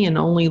only, and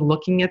only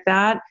looking at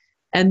that.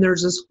 And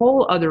there's this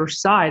whole other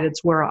side.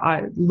 It's where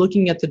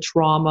looking at the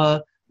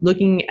trauma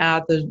looking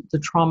at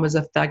the trauma's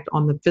effect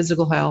on the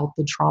physical health,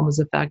 the trauma's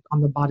effect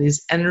on the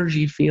body's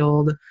energy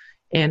field,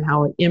 and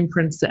how it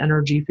imprints the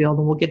energy field.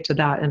 And we'll get to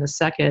that in a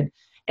second.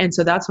 And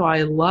so that's why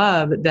I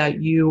love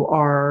that you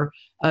are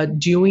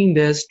doing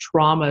this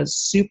trauma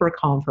super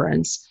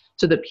conference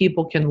so that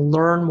people can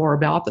learn more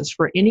about this.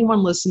 For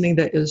anyone listening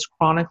that is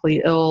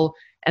chronically ill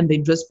and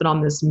they've just been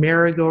on this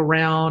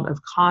merry-go-round of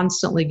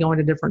constantly going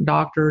to different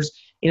doctors,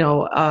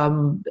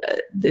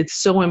 it's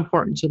so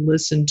important to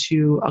listen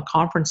to a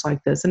conference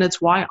like this. And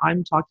it's why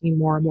I'm talking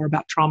more and more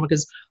about trauma,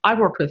 because I've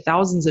worked with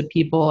thousands of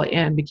people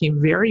and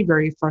became very,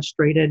 very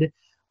frustrated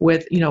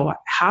with,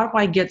 how do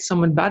I get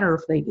someone better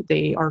if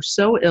they are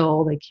so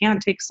ill, they can't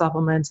take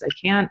supplements,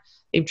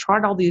 they've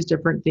tried all these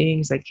different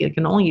things, they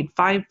can only eat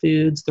 5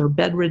 foods, they're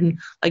bedridden.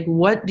 Like,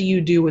 what do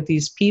you do with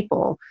these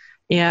people?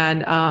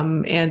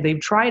 And they've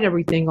tried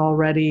everything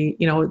already.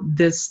 I'm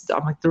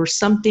like, there's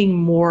something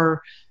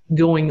more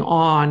going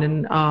on.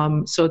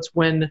 And so it's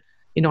when,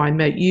 I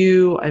met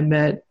you, I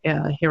met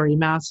Harry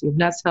Massey of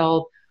Nest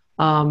Health,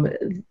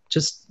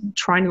 just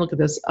trying to look at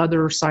this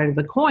other side of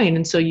the coin.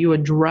 And so you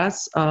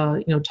address,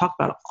 talk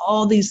about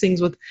all these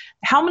things with,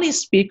 how many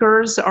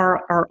speakers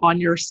are on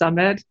your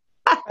summit?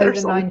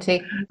 Over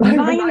 90.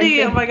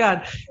 90, oh my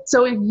God.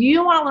 So if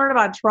you want to learn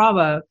about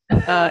trauma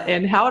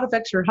and how it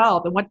affects your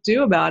health and what to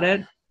do about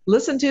it,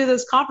 listen to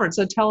this conference.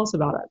 So tell us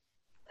about it.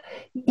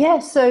 Yeah,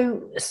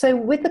 so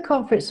with the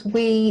conference,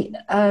 we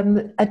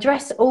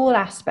address all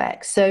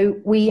aspects.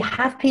 So we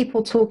have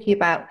people talking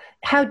about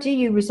how do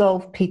you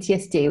resolve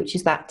PTSD, which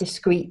is that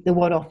the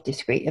one-off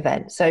discrete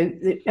event. So,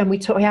 and we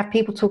have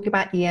people talking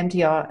about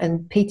EMDR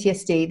and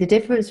PTSD, the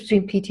difference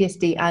between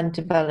PTSD and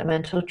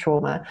developmental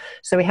trauma.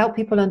 So we help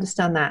people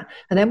understand that.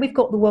 And then we've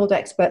got the world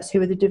experts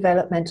who are the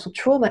developmental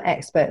trauma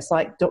experts,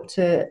 like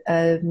Dr.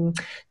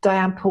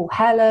 Diane Paul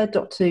Heller,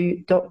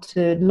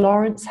 Dr.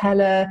 Lawrence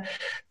Heller,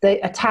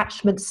 the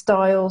attachment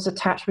styles,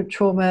 attachment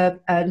trauma.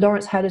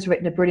 Lawrence Heller's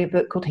written a brilliant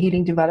book called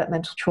Healing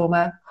Developmental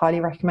Trauma. Highly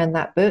recommend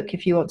that book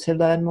if you want to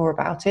learn more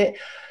about it.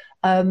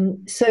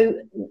 So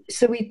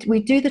we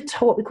do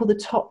what we call the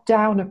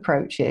top-down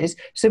approaches.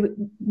 So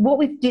what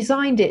we've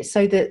designed it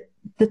so that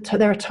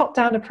there are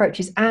top-down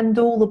approaches and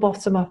all the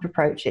bottom-up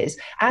approaches,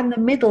 and the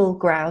middle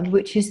ground,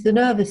 which is the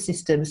nervous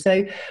system.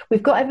 So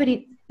we've got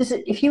everybody.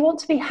 If you want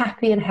to be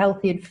happy and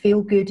healthy and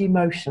feel good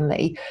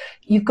emotionally,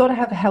 you've got to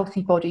have a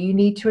healthy body. You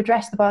need to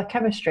address the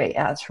biochemistry.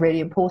 That's really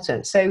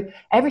important. So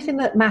everything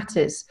that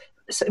matters.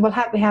 So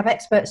we have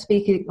experts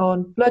speaking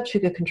on blood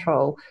sugar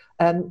control,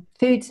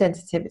 food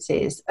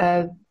sensitivities,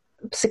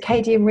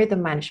 circadian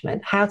rhythm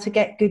management, how to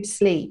get good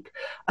sleep,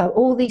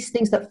 all these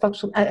things that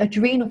function,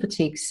 adrenal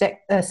fatigue,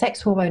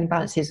 sex hormone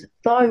imbalances,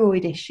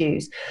 thyroid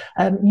issues,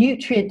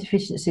 nutrient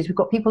deficiencies. We've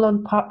got people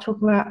on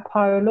talking about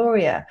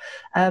pyroluria.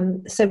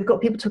 So we've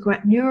got people talking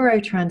about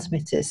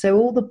neurotransmitters. So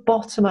all the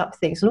bottom up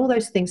things, and all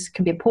those things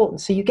can be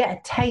important. So you get a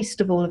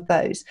taste of all of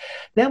those.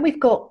 Then we've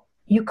got,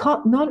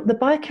 the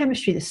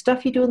biochemistry, the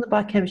stuff you do on the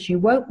biochemistry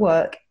won't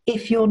work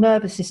if your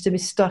nervous system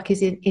is stuck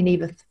in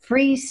either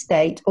freeze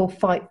state or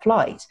fight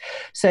flight.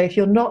 So if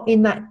you're not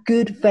in that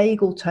good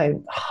vagal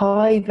tone,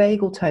 high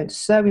vagal tone,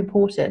 so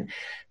important,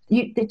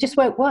 it just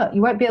won't work.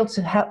 You won't be able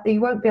to help. You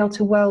won't be able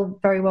to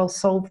very well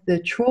solve the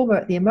trauma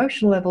at the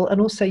emotional level,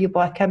 and also your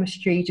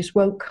biochemistry just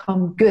won't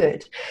come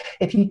good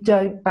if you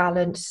don't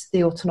balance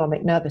the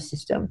autonomic nervous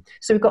system.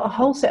 So we've got a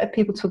whole set of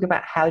people talking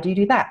about how do you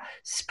do that?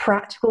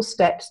 Practical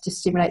steps to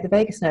stimulate the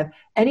vagus nerve.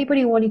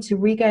 Anybody wanting to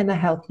regain their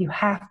health, you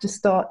have to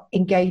start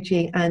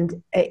engaging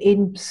and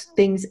in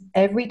things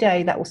every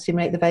day that will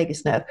stimulate the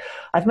vagus nerve.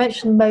 I've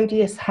mentioned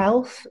Modius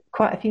Health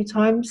quite a few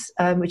times,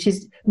 which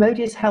is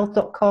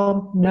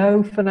modiushealth.com.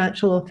 No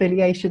financial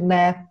affiliation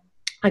there.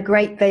 A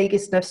great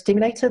vagus nerve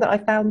stimulator that I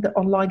found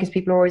online, because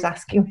people are always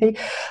asking me,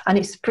 and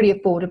it's pretty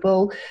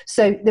affordable.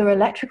 So there are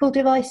electrical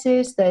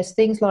devices. There's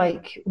things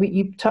like,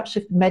 you touched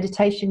on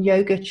meditation,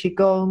 yoga,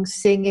 qigong,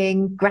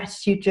 singing,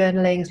 gratitude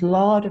journaling. There's a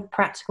lot of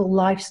practical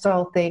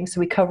lifestyle things. So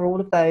we cover all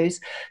of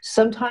those.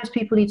 Sometimes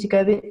people need to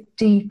go a bit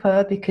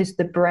deeper because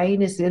the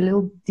brain is a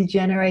little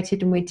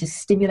degenerated, and we need to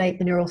stimulate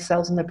the neural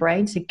cells in the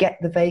brain to get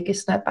the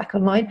vagus nerve back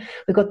online.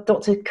 We've got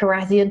Dr.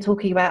 Karazian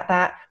talking about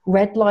that.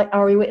 Red light,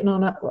 Ari Whitten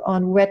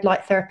on red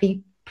light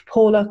therapy,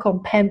 Paula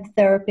on PEM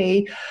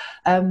therapy.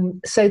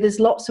 So there's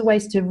lots of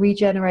ways to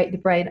regenerate the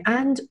brain,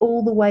 and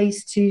all the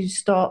ways to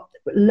start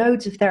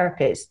loads of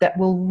therapies that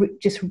will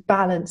just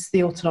balance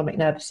the autonomic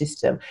nervous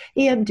system.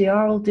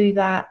 EMDR will do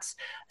that.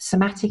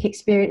 Somatic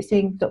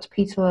experiencing, Dr.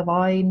 Peter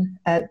Levine,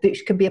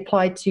 which can be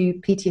applied to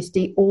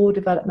PTSD or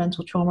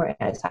developmental trauma.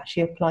 It's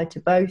actually applied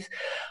to both.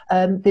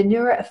 The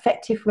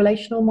neuroaffective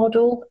relational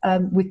model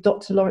with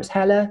Dr. Lawrence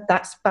Heller,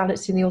 that's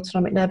balancing the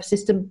autonomic nervous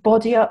system.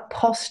 Body up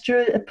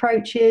posture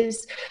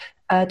approaches,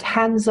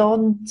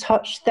 hands-on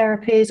touch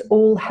therapies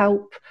all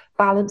help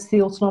balance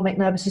the autonomic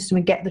nervous system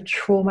and get the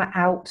trauma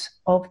out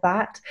of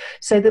that,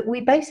 so that we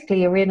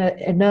basically are in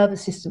a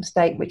nervous system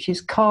state which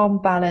is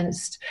calm,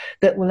 balanced,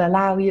 that will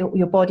allow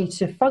your body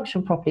to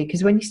function properly.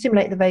 Because when you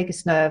stimulate the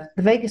vagus nerve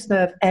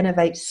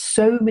innervates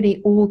so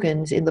many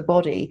organs in the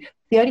body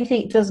The only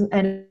thing it doesn't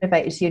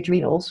innervate is the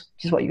adrenals,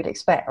 which is what you would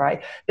expect,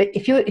 right? But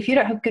if you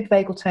don't have good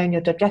vagal tone,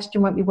 your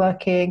digestion won't be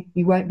working,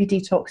 you won't be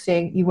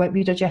detoxing, you won't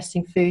be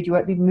digesting food, you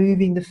won't be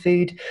moving the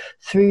food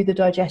through the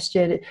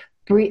digestion.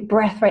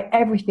 Breath rate,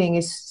 everything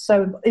is,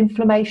 so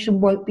inflammation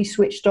won't be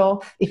switched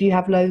off if you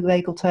have low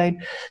vagal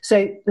tone.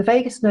 So the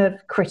vagus nerve,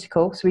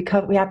 critical. So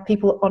we have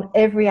people on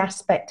every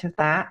aspect of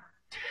that.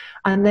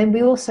 And then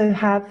we also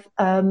have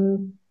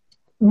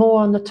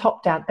more on the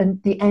top down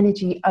and the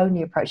energy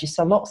only approaches.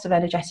 So lots of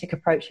energetic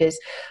approaches.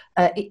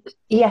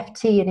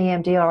 EFT and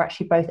EMDR are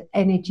actually both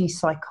energy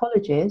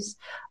psychologies.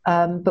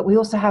 But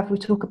we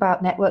talk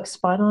about network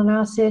spinal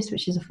analysis,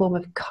 which is a form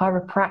of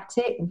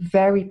chiropractic,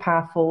 very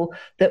powerful,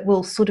 that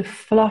will sort of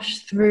flush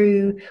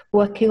through,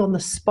 working on the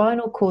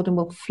spinal cord, and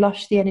will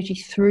flush the energy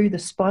through the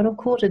spinal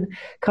cord and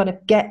kind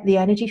of get the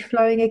energy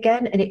flowing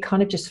again. And it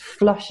kind of just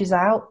flushes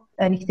out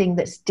anything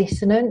that's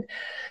dissonant.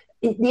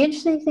 The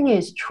interesting thing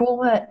is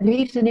trauma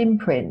leaves an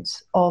imprint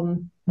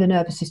on the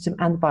nervous system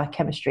and the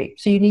biochemistry.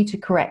 So you need to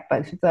correct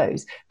both of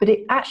those. But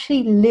it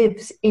actually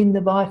lives in the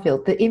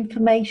biofield. The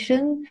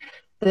information,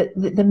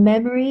 the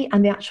memory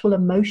and the actual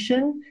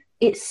emotion,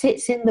 it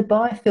sits in the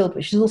biofield,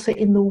 which is also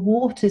in the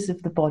waters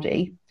of the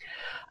body.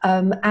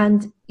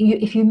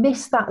 If you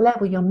miss that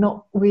level, you're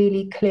not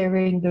really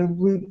clearing the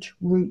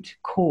root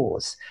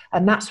cause.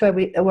 And that's where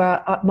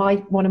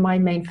one of my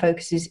main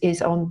focuses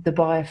is on the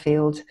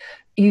biofield,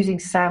 using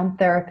sound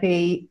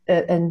therapy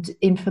and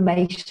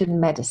information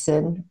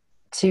medicine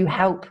to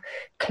help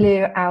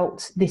clear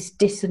out this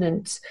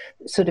dissonant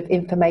sort of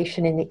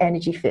information in the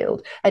energy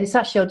field. And it's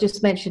actually, I'll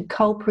just mention,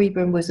 Carl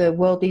Pribram was a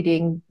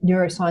world-leading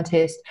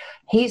neuroscientist.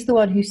 He's the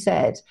one who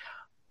said,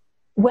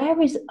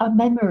 where is our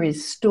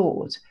memories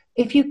stored?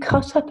 If you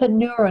cut up a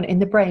neuron in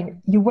the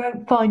brain, you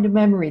won't find a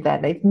memory there.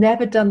 They've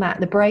never done that.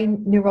 The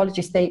brain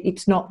neurologist,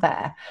 it's not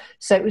there.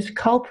 So it was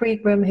Carl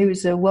Pribram, who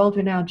is a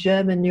world-renowned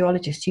German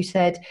neurologist, who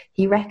said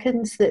he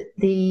reckons that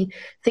the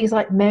things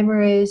like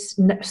memories,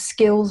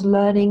 skills,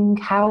 learning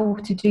how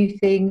to do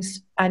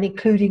things, and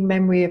including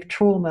memory of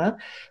trauma,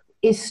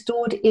 is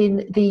stored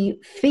in the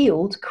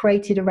field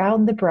created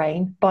around the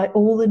brain by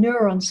all the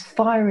neurons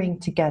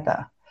firing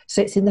together.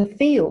 So it's in the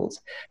field.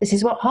 This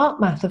is what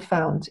HeartMath have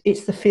found.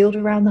 It's the field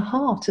around the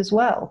heart as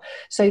well.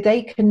 So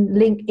they can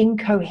link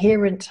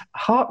incoherent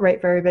heart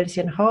rate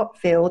variability and heart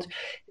field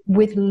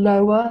with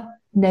lower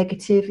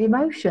negative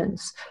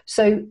emotions.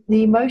 So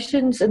the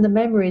emotions and the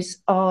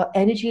memories are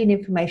energy and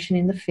information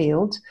in the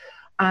field.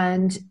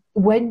 And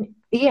when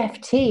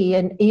EFT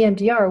and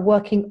EMDR are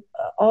working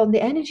on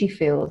the energy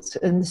fields,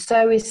 and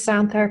so is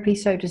sound therapy,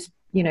 so does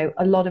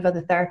a lot of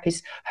other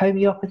therapies,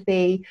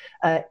 homeopathy,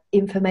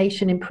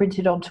 information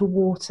imprinted onto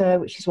water,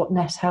 which is what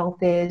Nest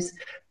Health is.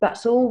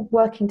 That's all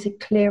working to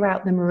clear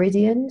out the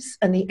meridians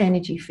and the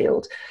energy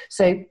field.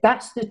 So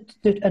that's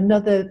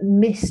another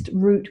missed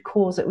root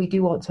cause that we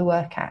do want to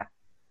work at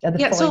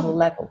the final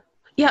level.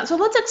 Yeah, so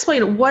let's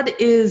explain what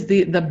is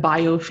the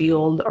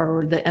biofield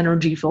or the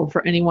energy field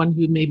for anyone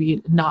who may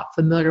be not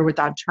familiar with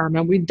that term.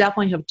 And we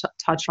definitely have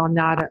touched on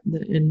that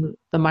in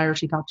the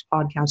Myers Detox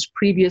podcast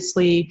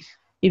previously.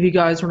 If you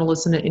guys want to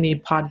listen to any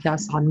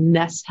podcasts on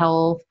Nest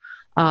Health,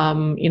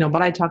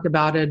 but I talk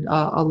about it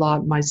a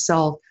lot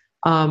myself.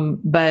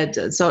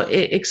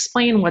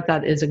 Explain what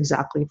that is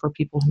exactly for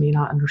people who may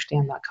not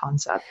understand that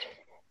concept.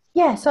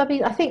 Yeah, so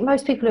I think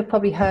most people have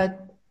probably heard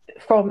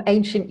from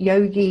ancient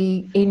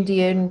yogi,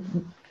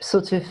 Indian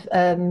sort of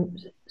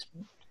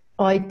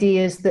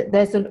ideas that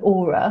there's an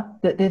aura,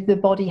 that the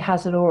body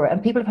has an aura.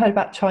 And people have heard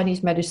about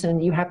Chinese medicine,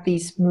 you have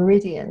these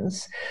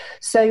meridians.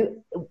 So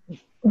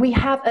we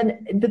have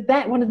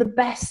one of the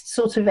best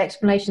sort of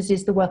explanations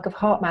is the work of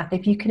HeartMath.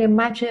 If you can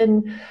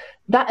imagine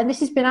that, and this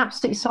has been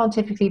absolutely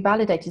scientifically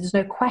validated, there's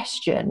no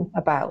question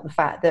about the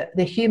fact that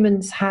the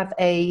humans have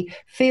a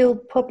field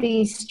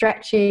probably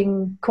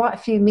stretching quite a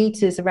few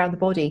meters around the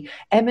body,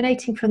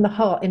 emanating from the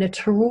heart in a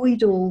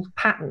toroidal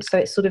pattern. So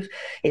it's sort of,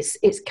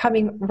 it's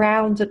coming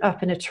round and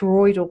up in a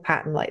toroidal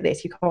pattern like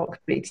this. You can't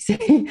completely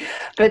see,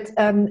 but,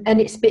 and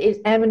it's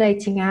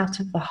emanating out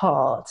of the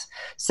heart.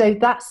 So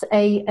that's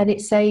a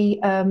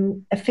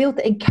field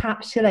that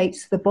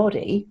encapsulates the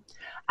body.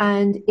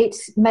 And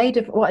it's made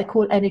of what I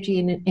call energy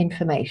and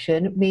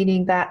information,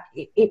 meaning that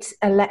it's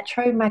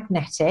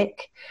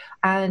electromagnetic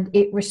and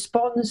it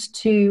responds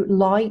to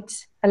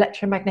light,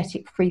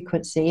 electromagnetic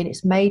frequency, and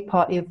it's made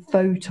partly of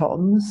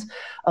photons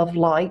of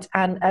light.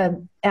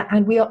 And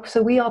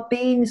we are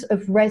beings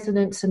of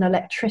resonance and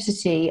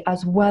electricity,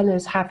 as well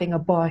as having a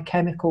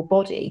biochemical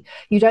body.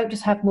 You don't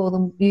just have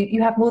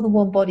you have more than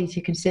one body to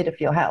consider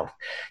for your health.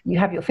 You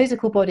have your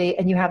physical body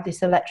and you have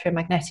this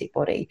electromagnetic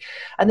body.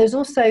 And there's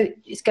also,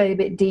 it's going a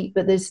bit deep,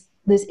 but there's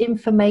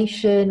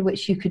information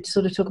which you could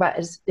sort of talk about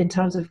as in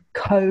terms of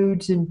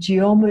codes and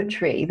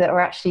geometry that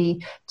are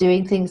actually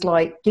doing things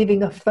like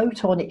giving a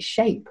photon its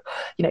shape.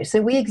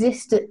 So we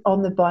exist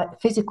on the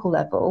physical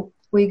level.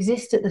 We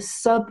exist at the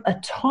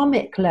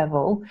subatomic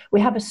level. We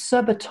have a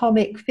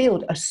subatomic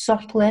field, a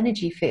subtle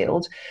energy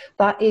field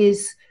that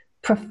is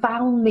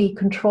profoundly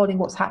controlling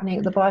what's happening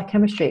at the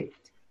biochemistry.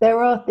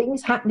 There are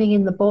things happening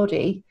in the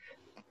body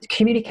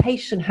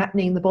communication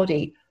happening in the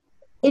body,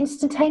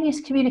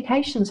 instantaneous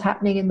communications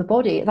happening in the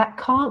body that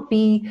can't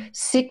be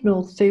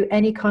signaled through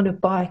any kind of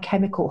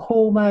biochemical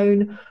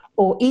hormone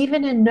or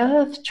even a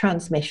nerve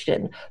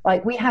transmission.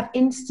 Like, we have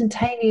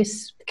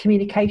instantaneous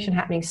communication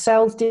happening,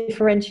 cells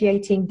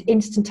differentiating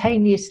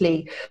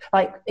instantaneously.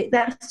 Like,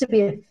 there has to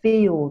be a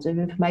field of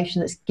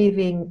information that's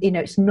giving,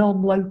 it's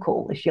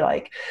non-local, if you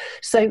like.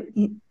 So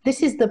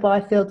this is the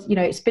biofield.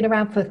 It's been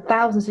around for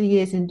thousands of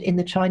years in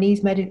the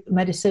Chinese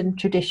medicine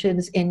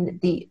traditions, in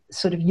the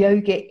sort of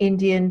yogic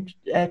Indian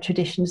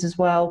traditions as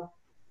well.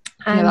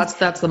 And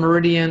that's the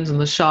meridians and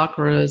the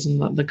chakras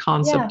and the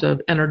concept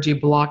of energy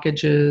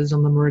blockages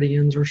on the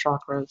meridians or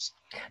chakras.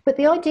 But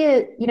the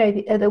idea,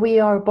 that we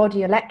are a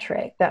body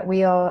electric, that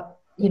we are,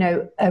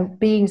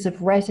 beings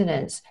of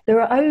resonance. There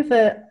are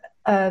over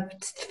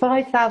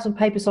 5,000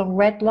 papers on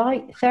red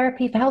light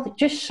therapy for health,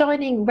 just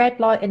shining red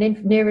light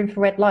and near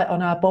infrared light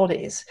on our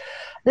bodies.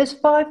 There's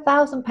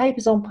 5,000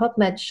 papers on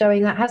PubMed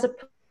showing that has a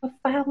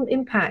profound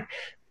impact.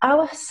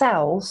 Our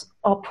cells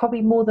are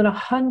probably more than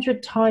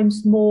 100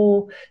 times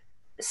more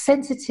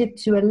sensitive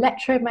to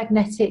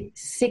electromagnetic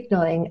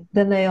signaling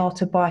than they are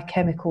to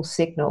biochemical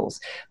signals.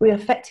 We're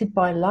affected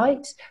by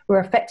light, we're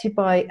affected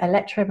by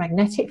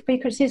electromagnetic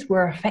frequencies,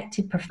 we're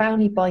affected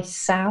profoundly by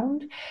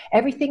sound,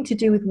 everything to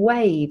do with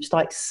waves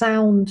like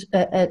sound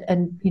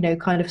and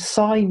kind of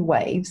sine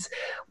waves.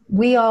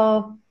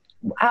 Our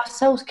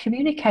cells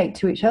communicate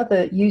to each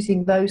other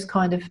using those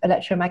kind of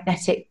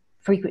electromagnetic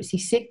frequency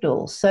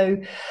signals. So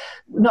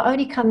not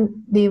only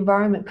can the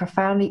environment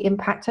profoundly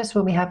impact us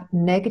when we have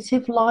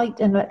negative light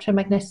and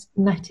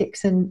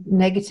electromagnetics and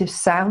negative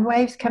sound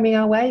waves coming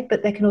our way,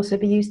 but they can also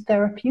be used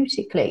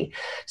therapeutically.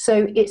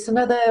 So it's to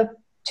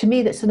me,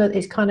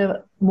 it's kind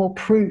of more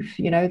proof,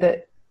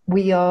 that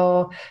we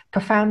are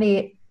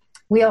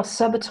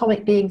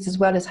subatomic beings as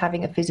well as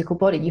having a physical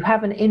body. You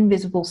have an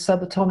invisible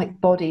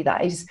subatomic body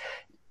that is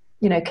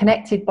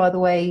connected, by the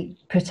way,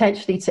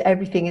 potentially to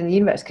everything in the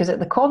universe, because at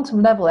the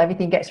quantum level,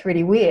 everything gets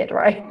really weird,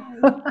 right?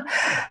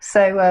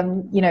 So, I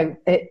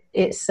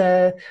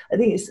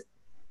think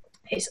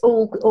it's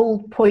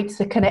all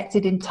points are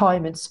connected in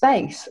time and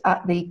space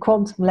at the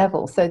quantum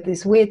level. So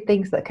there's weird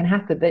things that can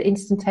happen, but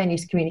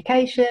instantaneous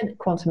communication,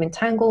 quantum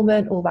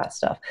entanglement, all that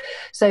stuff.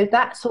 So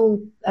that's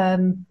all,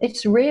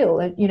 it's real.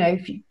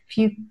 If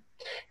you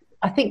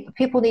I think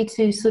people need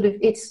to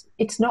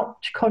it's not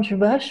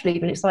controversial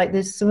even. It's like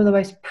there's some of the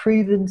most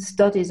proven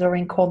studies are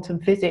in quantum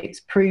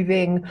physics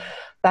proving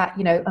that,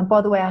 and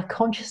by the way, our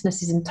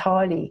consciousness is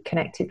entirely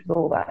connected with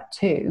all that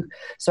too.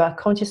 So our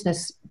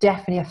consciousness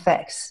definitely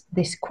affects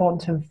this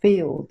quantum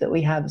field that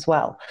we have as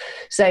well.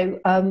 So,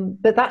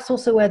 but that's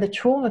also where the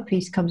trauma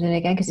piece comes in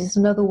again, because it's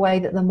another way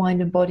that the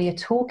mind and body are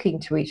talking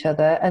to each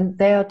other, and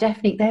they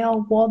are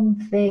one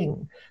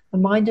thing. The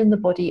mind and the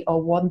body are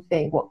one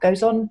thing. What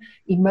goes on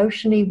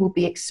emotionally will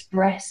be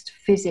expressed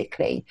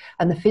physically,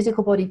 and the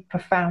physical body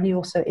profoundly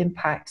also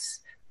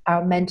impacts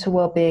our mental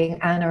well-being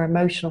and our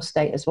emotional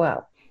state as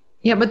well.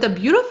 Yeah, but the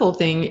beautiful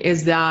thing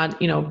is that,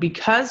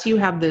 because you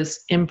have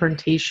this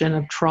imprintation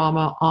of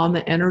trauma on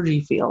the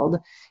energy field,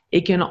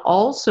 it can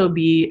also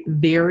be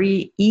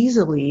very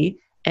easily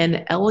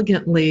and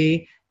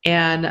elegantly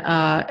and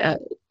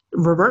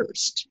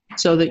reversed,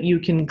 so that you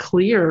can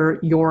clear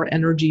your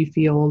energy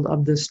field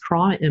of this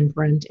trauma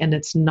imprint. And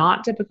it's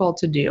not difficult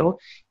to do.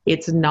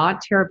 It's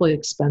not terribly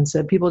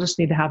expensive. People just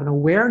need to have an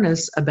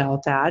awareness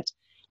about that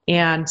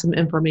and some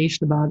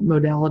information about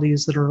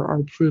modalities that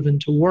are proven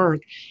to work.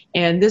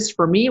 And this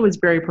for me was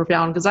very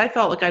profound, because I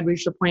felt like I'd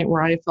reached a point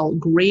where I felt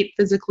great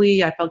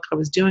physically. I felt like I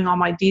was doing all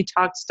my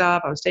detox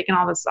stuff. I was taking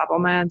all the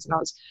supplements and I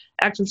was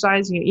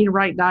exercising and eating a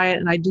right diet.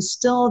 And I I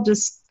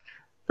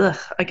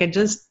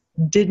just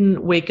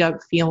didn't wake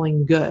up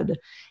feeling good.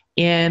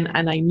 And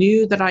I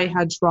knew that I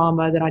had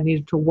trauma that I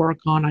needed to work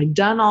on. I'd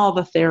done all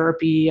the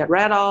therapy. I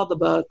read all the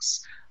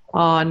books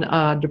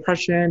on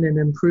depression and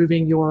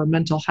improving your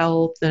mental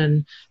health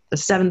and the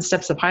 7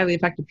 steps of highly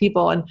effective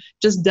people, and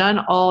just done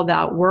all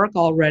that work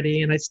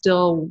already. And I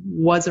still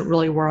wasn't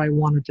really where I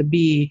wanted to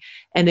be.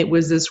 And it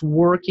was this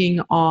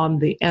working on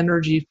the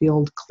energy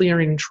field,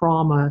 clearing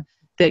trauma,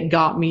 that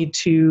got me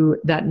to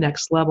that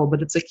next level.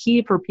 But it's a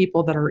key for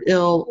people that are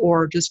ill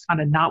or just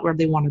kind of not where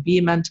they want to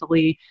be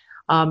mentally.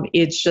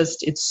 It's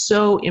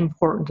so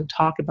important to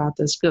talk about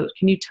this. Can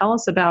you tell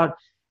us about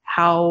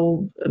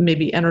how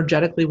maybe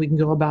energetically we can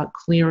go about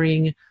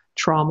clearing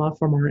trauma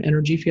from our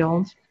energy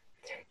field?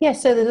 Yeah,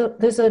 so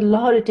there's a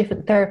lot of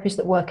different therapies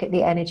that work at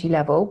the energy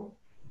level.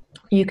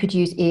 You could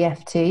use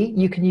EFT,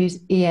 you can use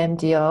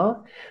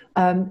EMDR.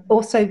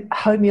 Also,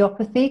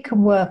 homeopathy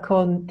can work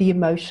on the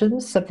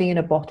emotions, something in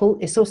a bottle.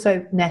 It's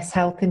also Nest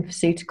Health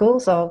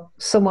Infoceuticals are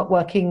somewhat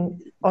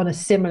working on a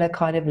similar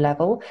kind of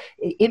level.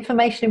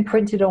 Information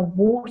imprinted on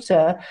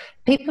water,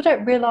 people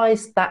don't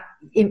realize that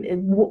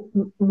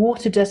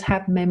water does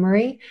have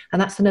memory,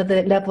 and that's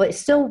another level. It's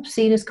still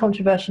seen as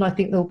controversial. I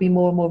think there'll be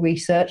more and more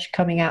research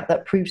coming out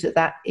that proves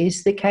that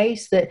is the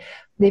case, that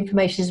the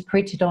information is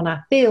printed on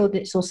our field.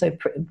 It's also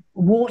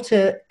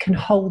water can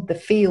hold the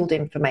field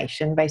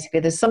information. Basically,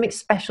 there's something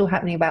special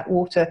happening about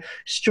water,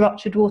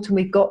 structured water. And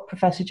we've got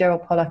Professor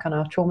Gerald Pollack on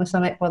our trauma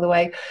summit, by the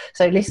way.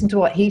 So listen to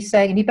what he's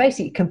saying. And he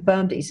basically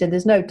confirmed it. He said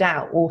there's no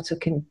doubt water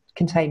can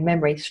contain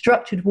memory.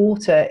 Structured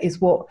water is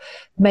what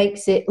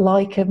makes it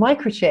like a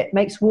microchip,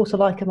 makes water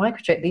like a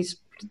microchip. These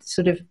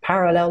sort of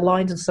parallel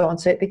lines and so on.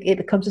 So it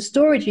becomes a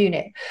storage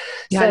unit.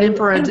 Yeah, so,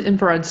 and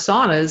infrared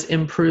saunas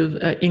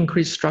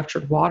increase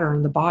structured water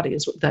in the body,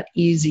 is that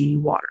easy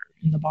water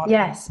in the body.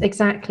 Yes,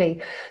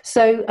 exactly.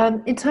 So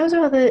in terms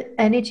of other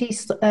energy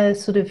sort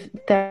of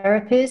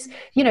therapies,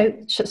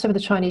 some of the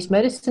Chinese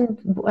medicine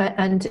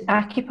and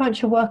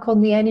acupuncture work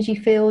on the energy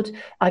field.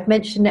 I've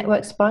mentioned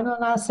network spinal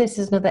analysis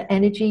is another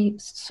energy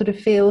sort of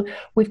field.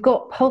 We've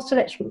got pulse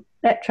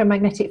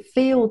electromagnetic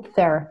field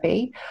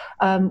therapy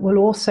will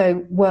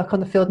also work on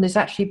the field and is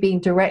actually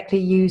being directly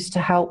used to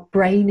help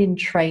brain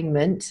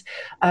entrainment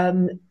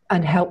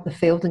and help the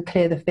field and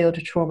clear the field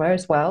of trauma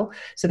as well.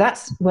 So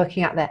that's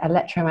working at that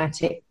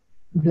electromagnetic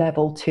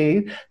level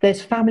too.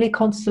 There's family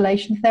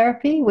constellation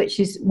therapy, which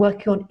is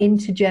working on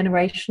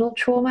intergenerational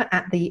trauma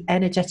at the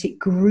energetic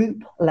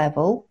group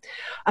level.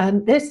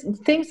 There's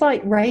things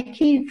like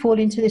Reiki fall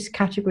into this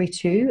category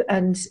too.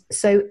 And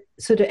so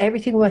sort of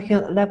everything working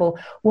on that level.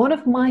 One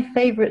of my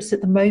favorites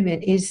at the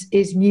moment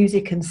is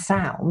music and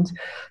sound,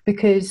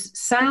 because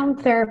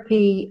sound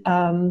therapy,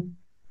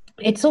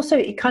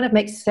 it kind of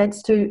makes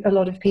sense to a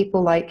lot of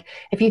people. Like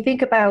if you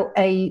think about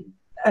a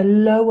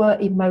lower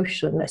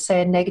emotion, let's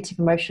say a negative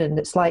emotion,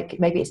 that's like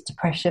maybe it's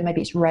depression,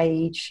 maybe it's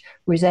rage,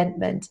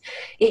 resentment,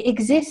 it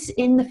exists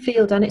in the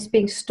field and it's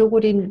being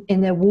stored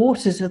in the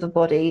waters of the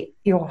body,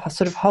 your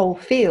sort of whole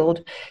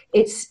field.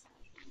 It's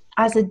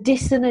as a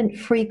dissonant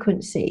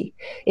frequency.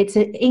 It's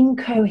an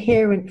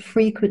incoherent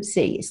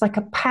frequency. It's like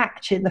a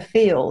patch in the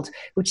field,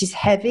 which is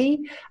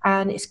heavy,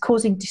 and it's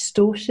causing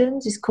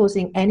distortions, it's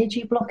causing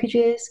energy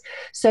blockages.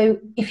 So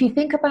if you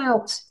think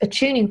about a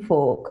tuning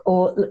fork,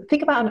 or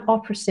think about an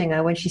opera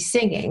singer when she's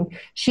singing,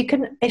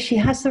 if she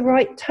has the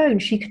right tone,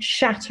 she can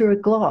shatter a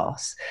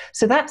glass.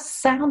 So that's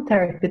sound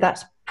therapy,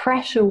 that's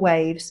pressure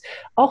waves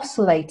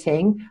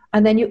oscillating,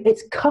 and then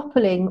it's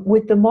coupling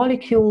with the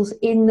molecules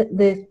in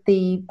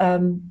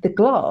the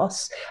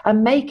glass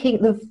and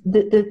making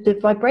the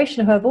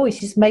vibration of her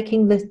voice is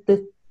making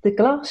the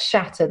glass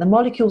shatter. The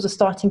molecules are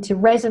starting to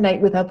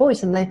resonate with her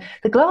voice and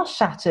the glass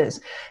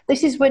shatters.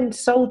 This is when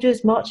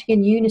soldiers marching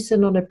in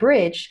unison on a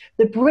bridge,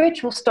 the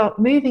bridge will start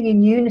moving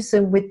in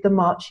unison with the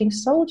marching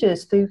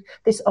soldiers through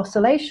this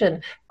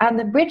oscillation. And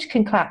the bridge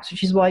can collapse,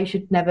 which is why you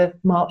should never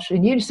march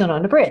in unison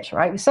on a bridge,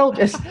 right, with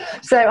soldiers.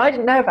 So I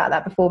didn't know about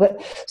that before.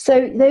 But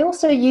so they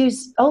also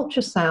use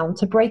ultrasound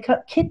to break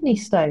up kidney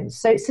stones.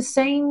 So it's the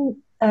same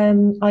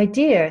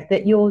idea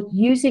that you're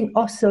using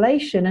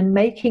oscillation and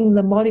making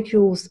the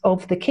molecules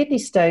of the kidney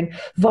stone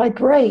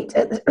vibrate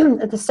at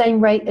the same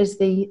rate as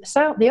the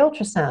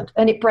ultrasound,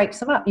 and it breaks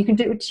them up. You can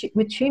do it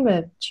with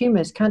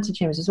tumors, cancer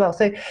tumors as well.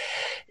 So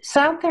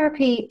sound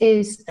therapy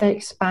is an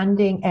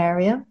expanding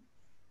area.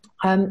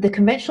 The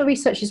conventional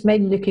research is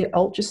mainly looking at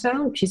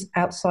ultrasound, which is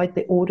outside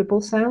the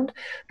audible sound,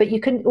 but you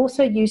can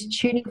also use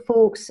tuning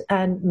forks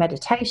and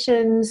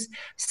meditations.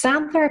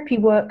 Sound therapy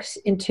works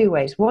in two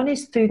ways. One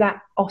is through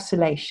that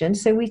oscillation,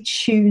 so we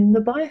tune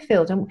the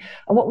biofield, and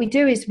what we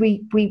do is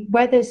we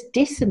where there's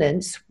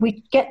dissonance,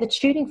 we get the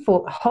tuning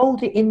fork,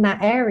 hold it in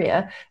that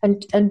area,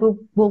 and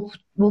we'll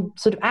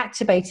sort of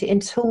activate it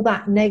until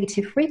that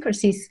negative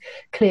frequency is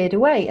cleared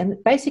away,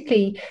 and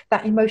basically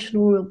that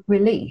emotional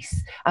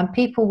release, and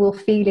people will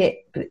feel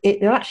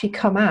it'll actually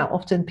come out.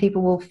 Often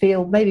people will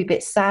feel maybe a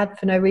bit sad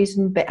for no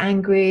reason, a bit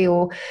angry,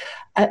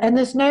 and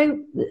there's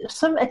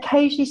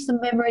occasionally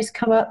some memories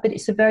come up, but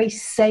it's a very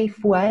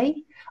safe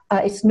way.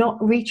 It's not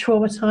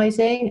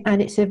re-traumatizing,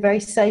 and it's a very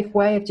safe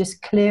way of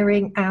just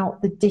clearing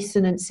out the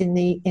dissonance in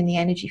the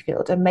energy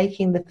field and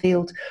making the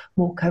field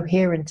more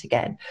coherent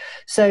again.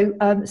 So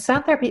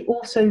sound therapy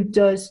also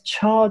does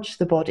charge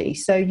the body.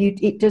 So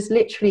it does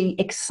literally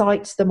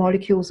excites the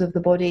molecules of the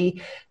body,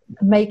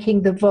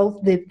 making the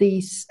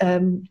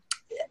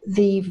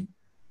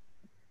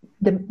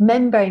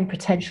membrane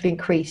potential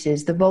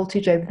increases, the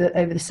voltage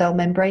over the cell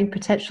membrane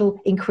potential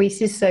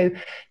increases. So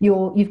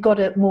you've got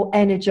a more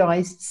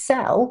energized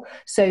cell.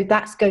 So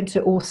that's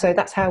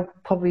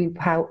probably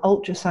how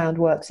ultrasound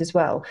works as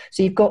well.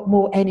 So you've got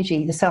more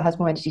energy. The cell has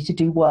more energy to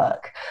do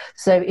work.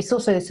 So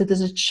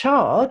there's a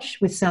charge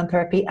with sound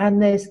therapy,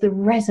 and there's the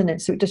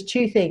resonance. So it does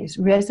two things: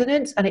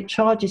 resonance, and it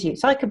charges you.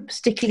 It's like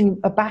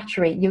sticking a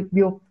battery.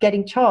 You're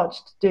getting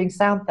charged doing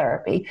sound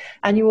therapy,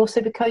 and you're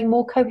also becoming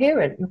more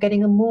coherent. You're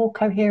getting a more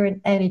coherent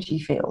energy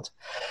field.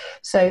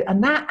 So,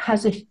 and that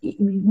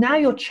now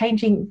you're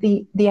changing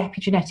the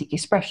epigenetic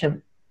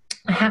expression.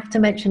 I have to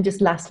mention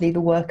just lastly the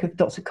work of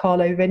Dr.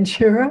 Carlo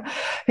Ventura,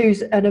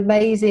 who's an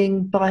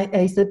amazing,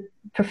 he's a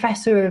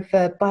professor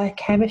of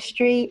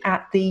biochemistry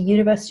at the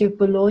University of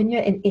Bologna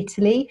in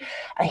Italy.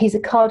 He's a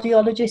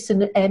cardiologist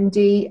and an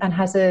MD and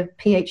has a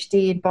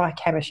PhD in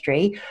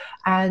biochemistry.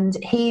 And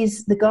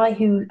he's the guy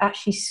who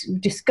actually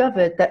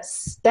discovered that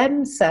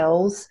stem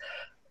cells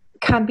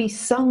can be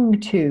sung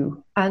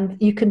to, and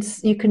you can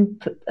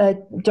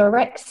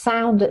direct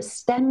sound at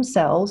stem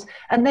cells,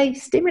 and they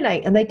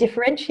stimulate and they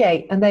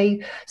differentiate, and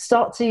they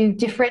start to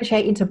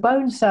differentiate into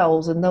bone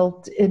cells and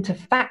they'll into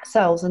fat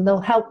cells, and they'll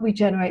help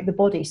regenerate the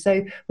body.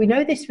 So we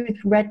know this with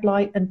red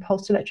light and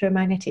pulsed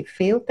electromagnetic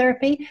field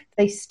therapy.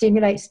 They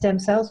stimulate stem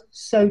cells.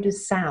 So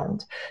does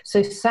sound.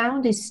 So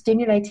sound is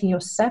stimulating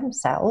your stem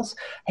cells.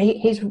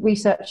 His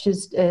research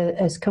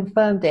has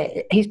confirmed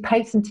it. He's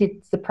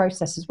patented the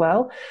process as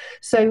well.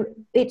 So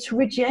it's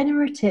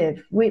regenerative.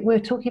 We're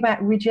talking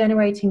about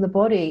regenerating the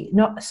body.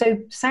 Not so.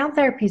 Sound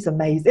therapy is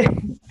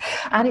amazing,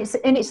 and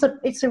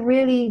it's a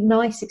really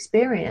nice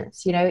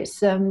experience. You know,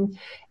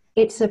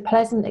 it's a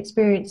pleasant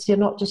experience. You're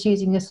not just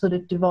using a sort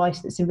of device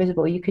that's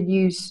invisible. You could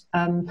use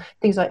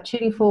things like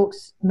tuning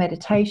forks,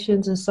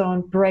 meditations, and so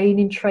on. Brain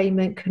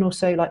entrainment can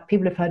also, like,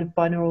 people have heard of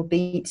binaural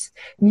beats.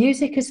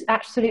 Music has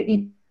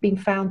absolutely been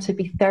found to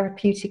be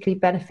therapeutically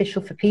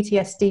beneficial for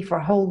PTSD, for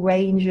a whole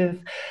range of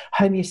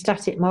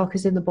homeostatic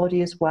markers in the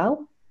body as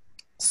well.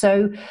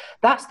 So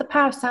that's the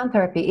power of sound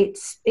therapy.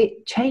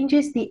 It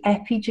changes the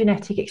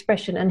epigenetic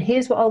expression. And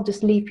here's what I'll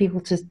just leave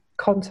people to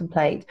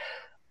contemplate.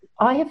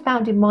 I have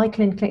found in my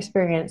clinical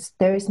experience,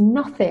 there is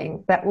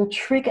nothing that will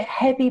trigger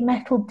heavy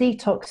metal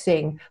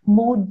detoxing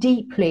more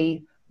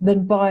deeply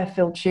than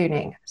biofield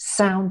tuning,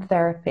 sound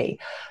therapy.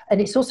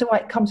 And it's also why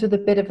it comes with a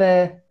bit of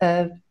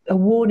a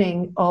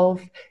warning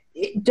of,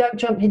 don't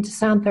jump into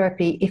sound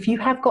therapy. If you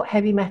have got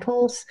heavy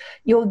metals,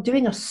 you're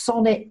doing a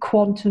sonic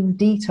quantum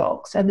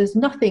detox, and there's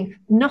nothing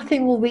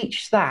will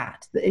reach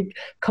that.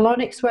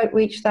 Colonics won't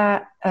reach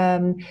that.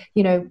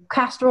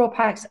 Castor oil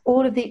packs,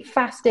 all of the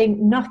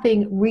fasting,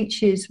 nothing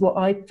reaches what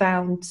I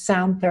found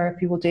sound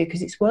therapy will do,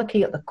 because it's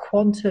working at the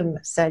quantum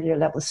cellular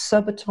level,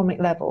 subatomic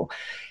level.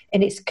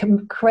 And it's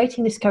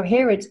creating this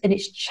coherence, and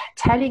it's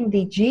telling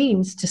the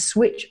genes to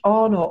switch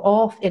on or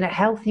off in a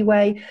healthy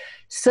way.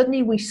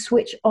 Suddenly we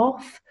switch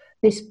off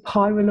this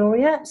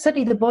pyroluria.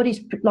 Suddenly the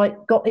body's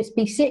like got its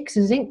B6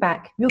 and zinc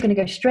back. You're going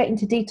to go straight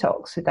into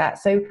detox with that.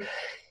 So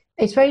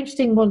it's very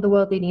interesting. One of the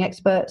world leading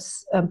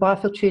experts,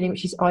 biofield tuning,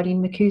 which is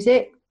Eileen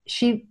McCusick,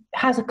 she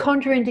has a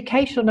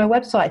contraindication on her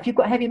website. If you've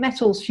got heavy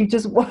metals, she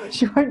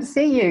won't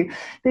see you,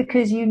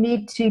 because you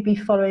need to be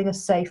following a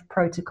safe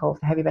protocol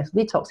for heavy metal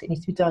detox. It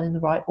needs to be done in the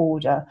right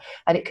order,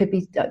 and it could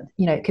be,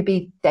 it could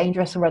be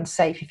dangerous or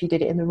unsafe if you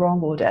did it in the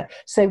wrong order.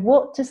 So,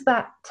 what does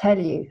that tell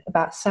you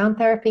about sound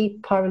therapy,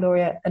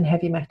 pyroluria, and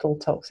heavy metal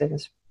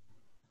toxins?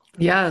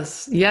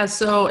 Yes.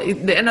 So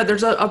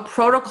there's a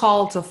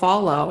protocol to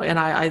follow. And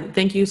I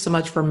thank you so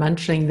much for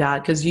mentioning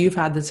that, because you've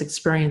had this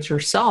experience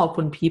yourself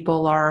when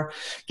people are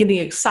getting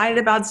excited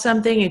about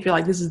something and feel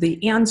like this is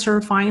the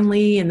answer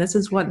finally, and this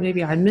is what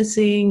maybe I'm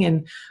missing.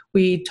 And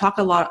we talk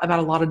a lot about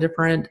a lot of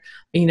different,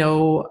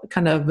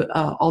 kind of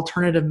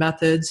alternative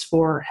methods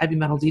for heavy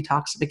metal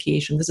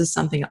detoxification. This is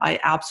something I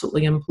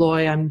absolutely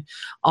employ. I'm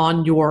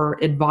on your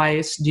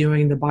advice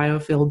doing the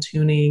biofield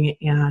tuning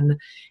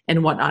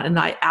and whatnot. And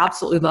I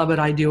absolutely love it.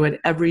 I do it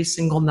every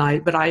single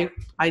night, but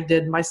I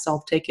did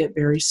myself take it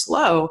very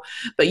slow.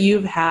 But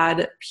you've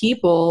had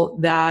people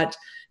that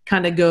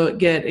kind of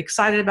get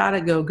excited about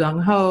it, go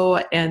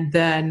gung-ho, and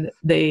then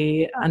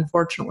they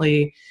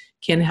unfortunately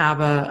can have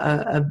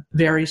a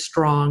very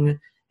strong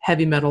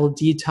heavy metal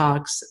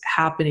detox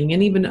happening,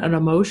 and even an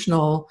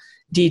emotional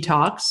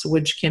detox,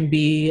 which can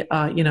be,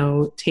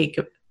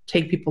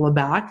 take people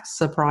aback,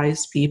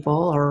 surprise people,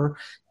 or,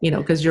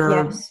 because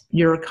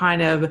you're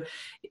kind of,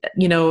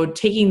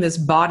 taking this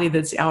body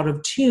that's out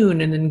of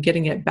tune and then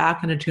getting it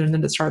back into tune, and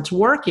then it starts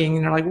working,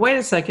 and you're like, wait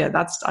a second,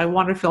 I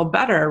want to feel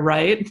better,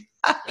 right?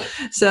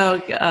 So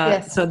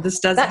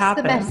this does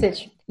happen. That's the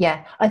message.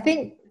 Yeah. I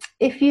think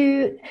if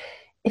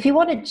you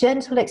want a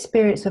gentle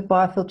experience of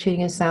biofield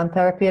tuning and sound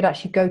therapy, I'd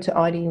actually go to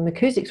Eileen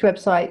McCusick's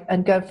website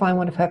and go find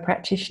one of her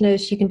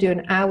practitioners. You can do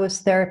an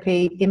hour's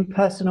therapy in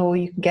person, or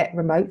you can get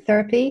remote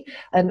therapy.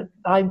 And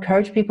I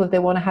encourage people, if they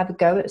want to have a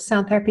go at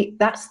sound therapy,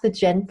 that's the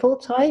gentle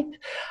type.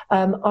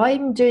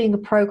 I'm doing a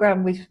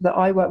program that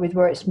I work with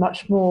where it's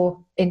much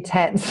more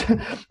intense,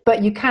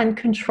 but you can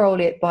control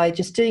it by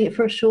just doing it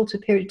for a shorter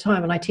period of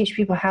time. And I teach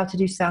people how to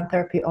do sound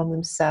therapy on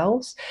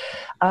themselves.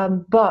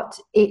 But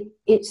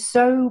it's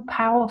so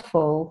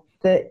powerful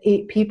that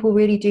people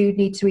really do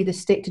need to either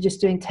stick to just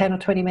doing 10 or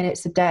 20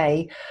 minutes a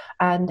day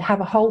and have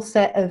a whole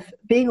set of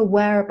being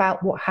aware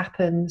about what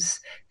happens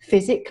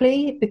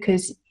physically,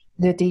 because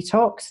the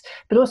detox,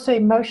 but also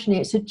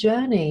emotionally. It's a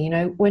journey,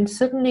 when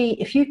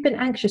suddenly, if you've been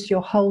anxious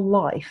your whole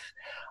life,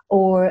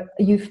 or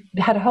you've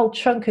had a whole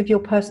chunk of your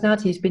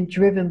personality has been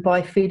driven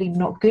by feeling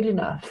not good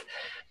enough,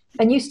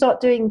 and you start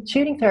doing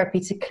tuning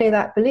therapy to clear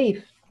that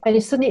belief, and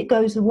if suddenly it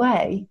goes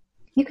away,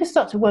 you can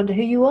start to wonder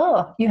who you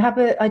are. You have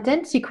an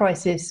identity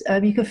crisis.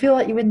 You can feel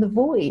like you're in the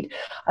void.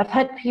 I've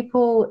had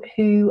people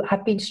who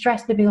have been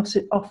stressed, living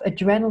off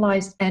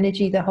adrenalized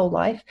energy their whole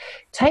life.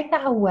 Take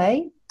that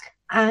away,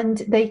 and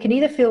they can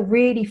either feel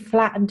really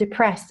flat and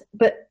depressed,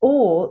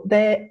 or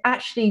they're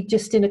actually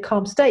just in a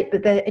calm state,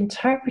 but they're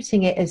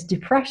interpreting it as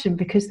depression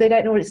because they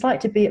don't know what it's like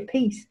to be at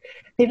peace.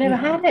 They've never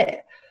had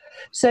it.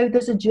 So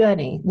there's a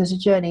journey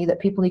that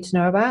people need to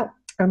know about,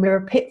 and there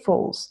are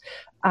pitfalls,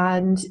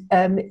 and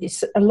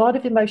it's a lot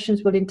of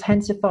emotions will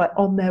intensify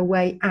on their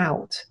way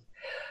out.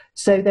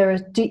 So there are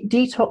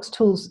detox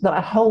tools, that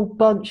a whole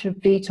bunch of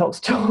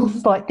detox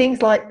tools, like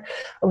things like,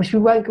 which we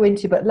won't go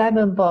into, but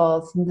lemon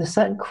baths and the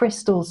certain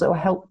crystals that will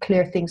help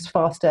clear things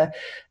faster.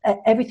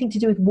 Everything to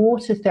do with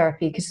water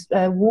therapy, because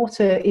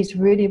water is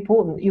really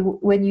important.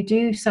 When you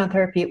do sound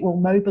therapy, it will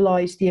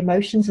mobilize the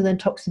emotions and then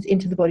toxins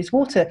into the body's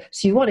water.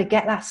 So you want to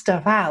get that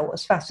stuff out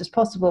as fast as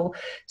possible.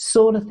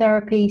 Sauna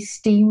therapy,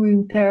 steam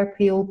room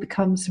therapy all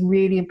becomes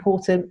really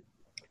important.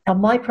 On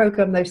my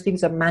program, those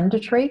things are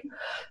mandatory,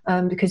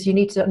 because you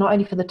need to, not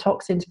only for the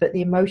toxins, but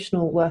the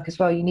emotional work as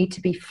well. You need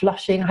to be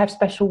flushing. I have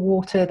special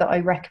water that I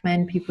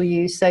recommend people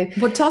use. So,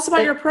 well, tell us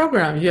about your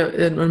program. You have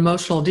an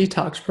emotional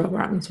detox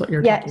program. That's what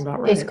you're talking about,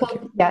 right? It's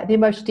called, the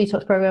Emotional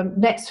Detox Program.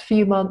 Next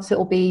few months, it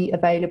will be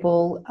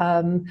available.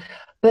 And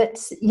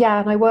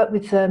I work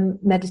with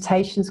guided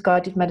meditations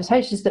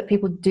that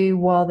people do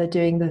while they're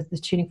doing the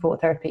tuning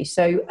fork therapy.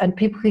 So, and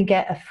people can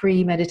get a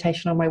free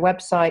meditation on my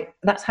website.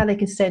 That's how they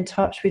can stay in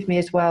touch with me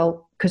as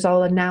well, because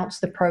I'll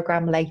announce the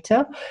program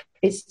later.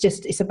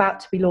 It's about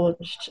to be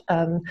launched.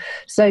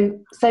 It's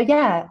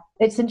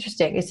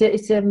interesting.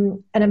 It's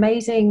an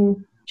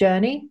amazing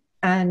journey,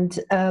 and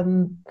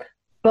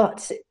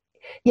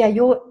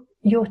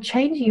you're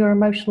changing your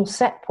emotional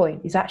set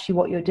point is actually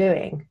what you're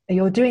doing.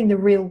 You're doing the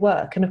real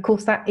work. And of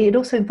course that it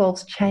also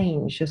involves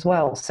change as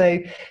well. So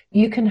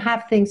you can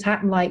have things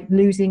happen like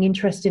losing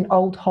interest in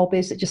old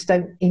hobbies that just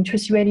don't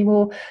interest you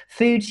anymore,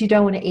 foods you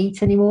don't want to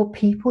eat anymore,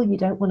 people you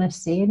don't want to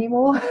see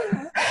anymore.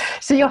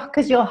 So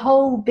because your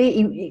whole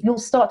being, you'll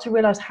start to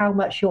realize how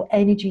much your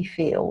energy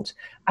field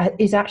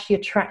is actually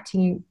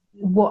attracting you,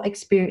 what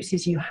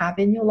experiences you have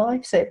in your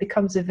life. So it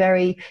can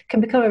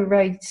become a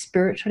very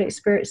spiritual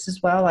experience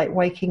as well, like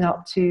waking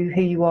up to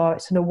who you are.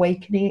 It's an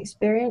awakening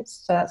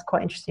experience. So that's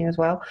quite interesting as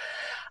well.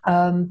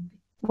 Wow,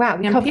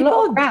 we covered a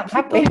lot of ground,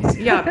 haven't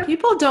we? Yeah,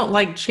 people don't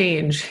like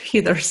change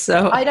either.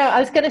 So I know, I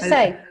was going to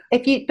say,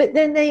 but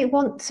then they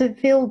want to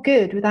feel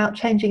good without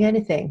changing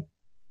anything.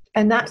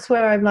 And that's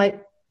where I'm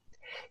like,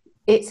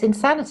 it's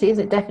insanity,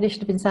 isn't it?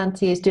 Definition of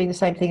insanity is doing the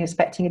same thing,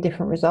 expecting a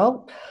different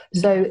result.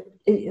 So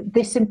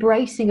this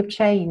embracing of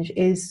change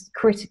is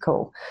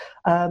critical.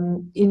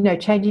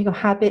 Changing your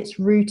habits,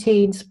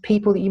 routines,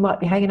 people that you might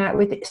be hanging out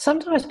with.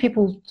 Sometimes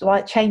people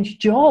like change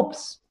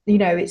jobs.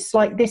 It's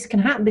like this can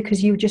happen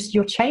because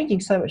you're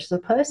changing so much as a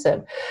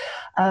person.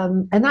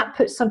 And that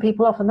puts some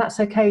people off, and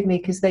that's okay with me,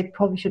 because they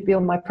probably should be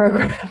on my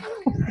program.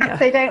 If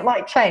they don't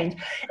like change.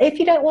 If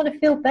you don't want to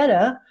feel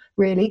better,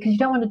 really, because you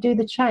don't want to do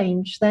the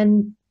change,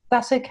 then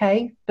that's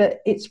okay,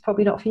 but it's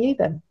probably not for you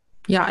then.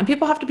 Yeah, and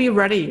people have to be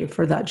ready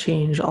for that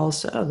change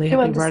also. They have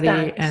to be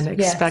ready and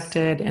expect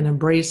it and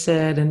embrace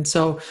it. And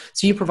so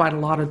you provide a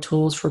lot of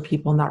tools for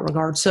people in that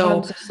regard.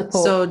 So go to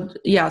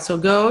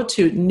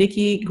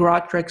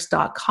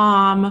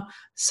NikkiGrottrix.com,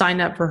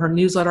 sign up for her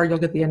newsletter. You'll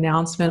get the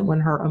announcement when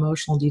her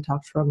emotional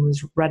detox program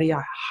is ready.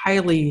 I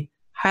highly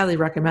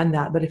recommend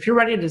that. But if you're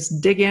ready to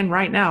just dig in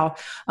right now,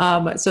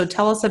 so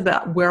tell us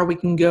about where we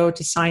can go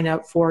to sign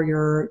up for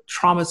your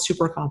Trauma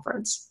Super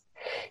Conference.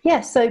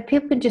 Yes, so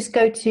people can just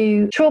go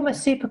to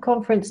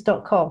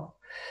traumasuperconference.com.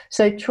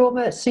 So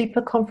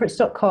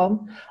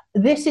traumasuperconference.com.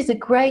 This is a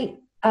great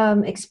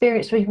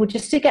experience for people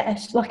just to get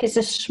it's a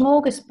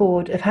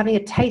smorgasbord of having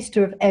a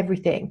taster of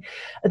everything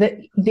that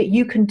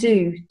you can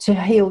do to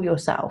heal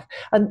yourself.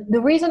 And the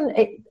reason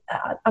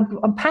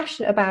I'm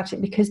passionate about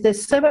it, because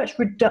there's so much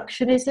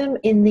reductionism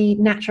in the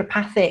natural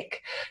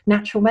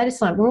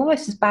medicine. We're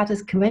almost as bad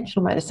as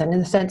conventional medicine, in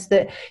the sense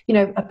that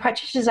a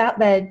practitioner's out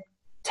there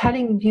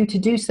telling you to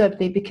do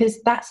something because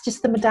that's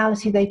just the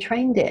modality they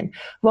trained in,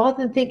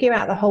 rather than thinking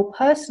about the whole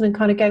person and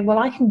kind of going, well,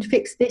 I can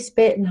fix this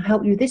bit and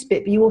help you with this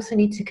bit, but you also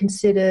need to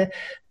consider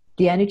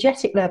the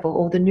energetic level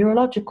or the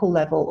neurological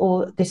level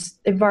or this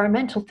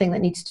environmental thing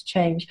that needs to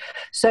change.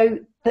 So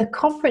the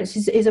conference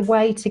is a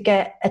way to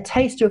get a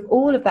taster of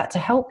all of that, to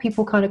help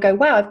people kind of go,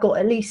 wow, I've got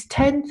at least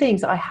 10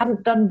 things that I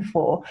hadn't done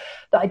before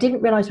that I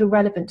didn't realize were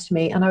relevant to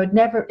me. And I would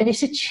never, and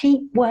it's a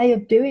cheap way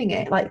of doing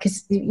it. Like,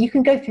 because you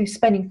can go through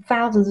spending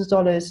thousands of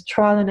dollars,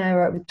 trial and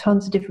error with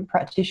tons of different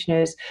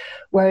practitioners.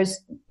 Whereas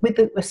with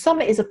the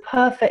summit is a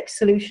perfect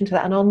solution to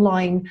that, an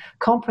online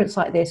conference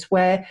like this,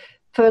 where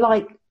for I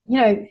think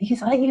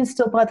you can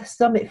still buy the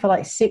summit for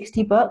like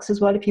 $60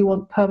 as well if you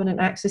want permanent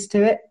access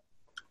to it.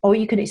 Or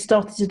you can, it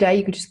started today,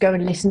 you could just go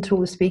and listen to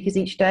all the speakers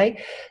each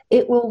day.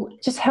 It will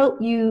just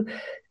help you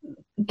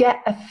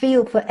get a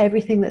feel for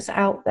everything that's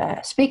out there.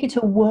 Speaking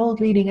to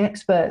world-leading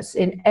experts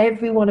in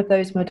every one of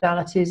those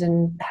modalities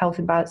and health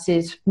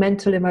imbalances,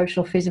 mental,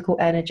 emotional, physical,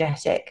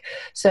 energetic.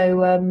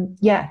 So,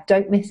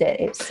 don't miss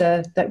it.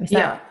 Don't miss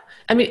that.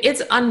 I mean,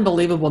 it's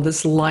unbelievable,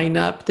 this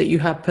lineup that you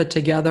have put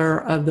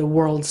together of the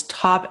world's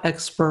top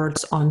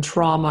experts on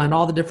trauma and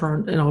all the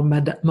different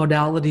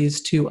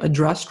modalities to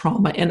address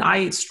trauma. And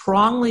I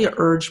strongly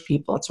urge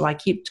people, that's why I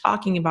keep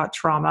talking about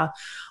trauma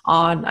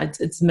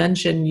it's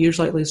mentioned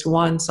usually at least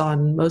once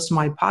on most of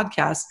my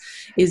podcasts,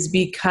 is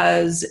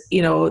because,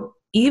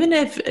 even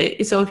if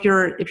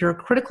you're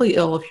critically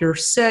ill, if you're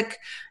sick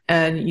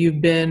and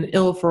you've been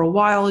ill for a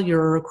while,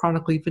 you're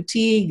chronically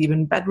fatigued,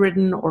 even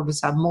bedridden, or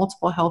just have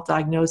multiple health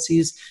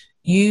diagnoses,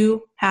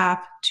 you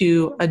have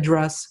to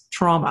address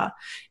trauma.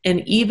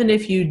 And even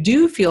if you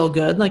do feel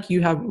good, like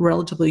you have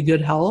relatively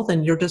good health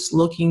and you're just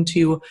looking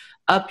to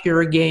up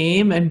your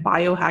game and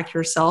biohack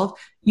yourself,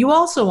 you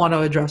also want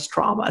to address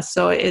trauma.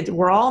 So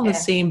we're all in the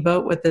same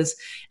boat with this.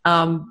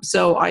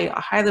 So I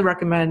highly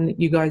recommend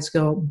you guys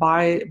go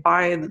buy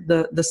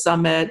the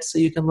summit so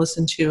you can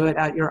listen to it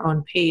at your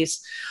own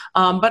pace.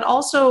 But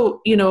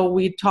also,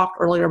 we talked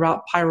earlier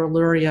about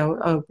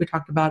pyroluria. We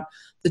talked about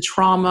the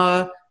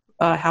trauma,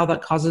 how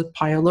that causes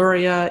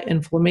pyroluria,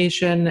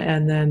 inflammation,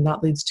 and then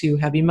that leads to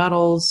heavy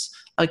metals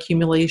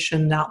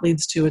accumulation. That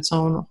leads to its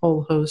own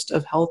whole host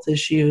of health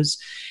issues.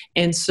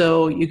 And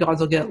so you guys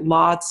will get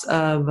lots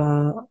of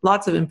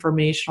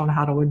information on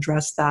how to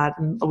address that.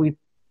 And we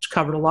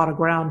covered a lot of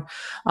ground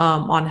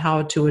on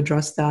how to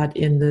address that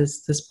in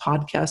this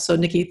podcast. So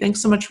Nikki,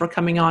 thanks so much for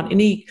coming on.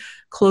 Any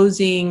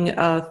closing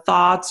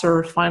thoughts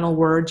or final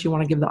words you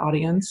want to give the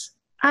audience?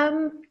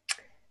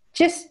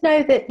 Just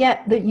know that,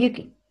 that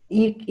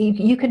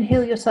you can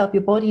heal yourself.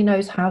 Your body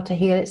knows how to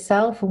heal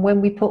itself. And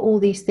when we put all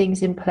these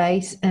things in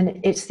place, and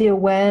it's the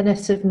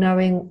awareness of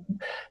knowing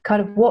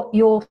kind of what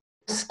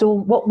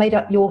made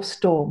up your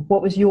storm.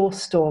 What was your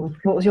storm?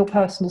 What was your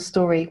personal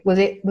story? Was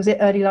it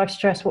early life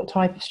stress? What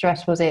type of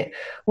stress was it?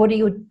 What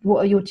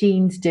are your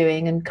genes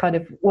doing? And kind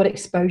of what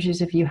exposures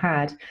have you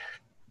had?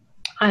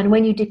 And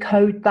when you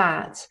decode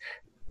that,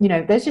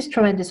 there's just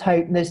tremendous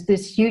hope. And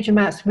there's huge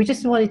amounts. We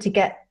just wanted to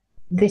get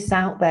this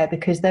out there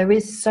because there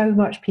is so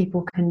much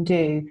people can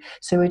do.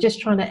 So we're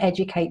just trying to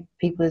educate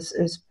people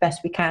as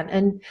best we can.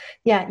 And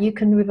you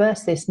can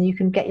reverse this and you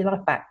can get your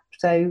life back.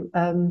 So,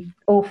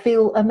 or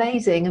feel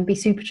amazing and be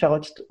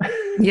supercharged.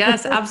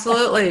 Yes,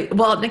 absolutely.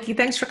 Well, Nikki,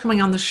 thanks for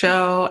coming on the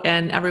show.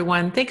 And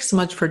everyone, thanks so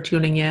much for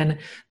tuning in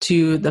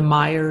to the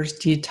Myers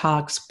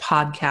Detox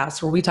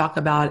podcast, where we talk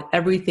about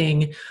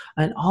everything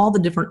and all the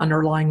different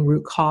underlying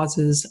root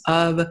causes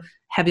of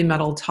heavy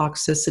metal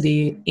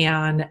toxicity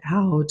and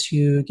how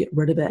to get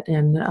rid of it.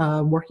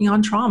 And working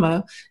on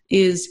trauma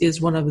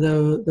is one of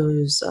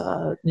those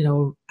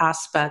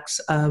aspects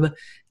of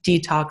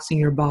detoxing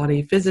your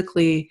body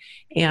physically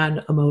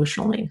and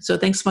emotionally. So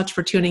thanks so much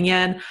for tuning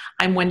in.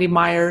 I'm Wendy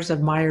Myers of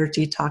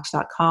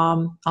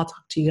MyersDetox.com. I'll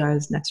talk to you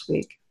guys next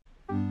week.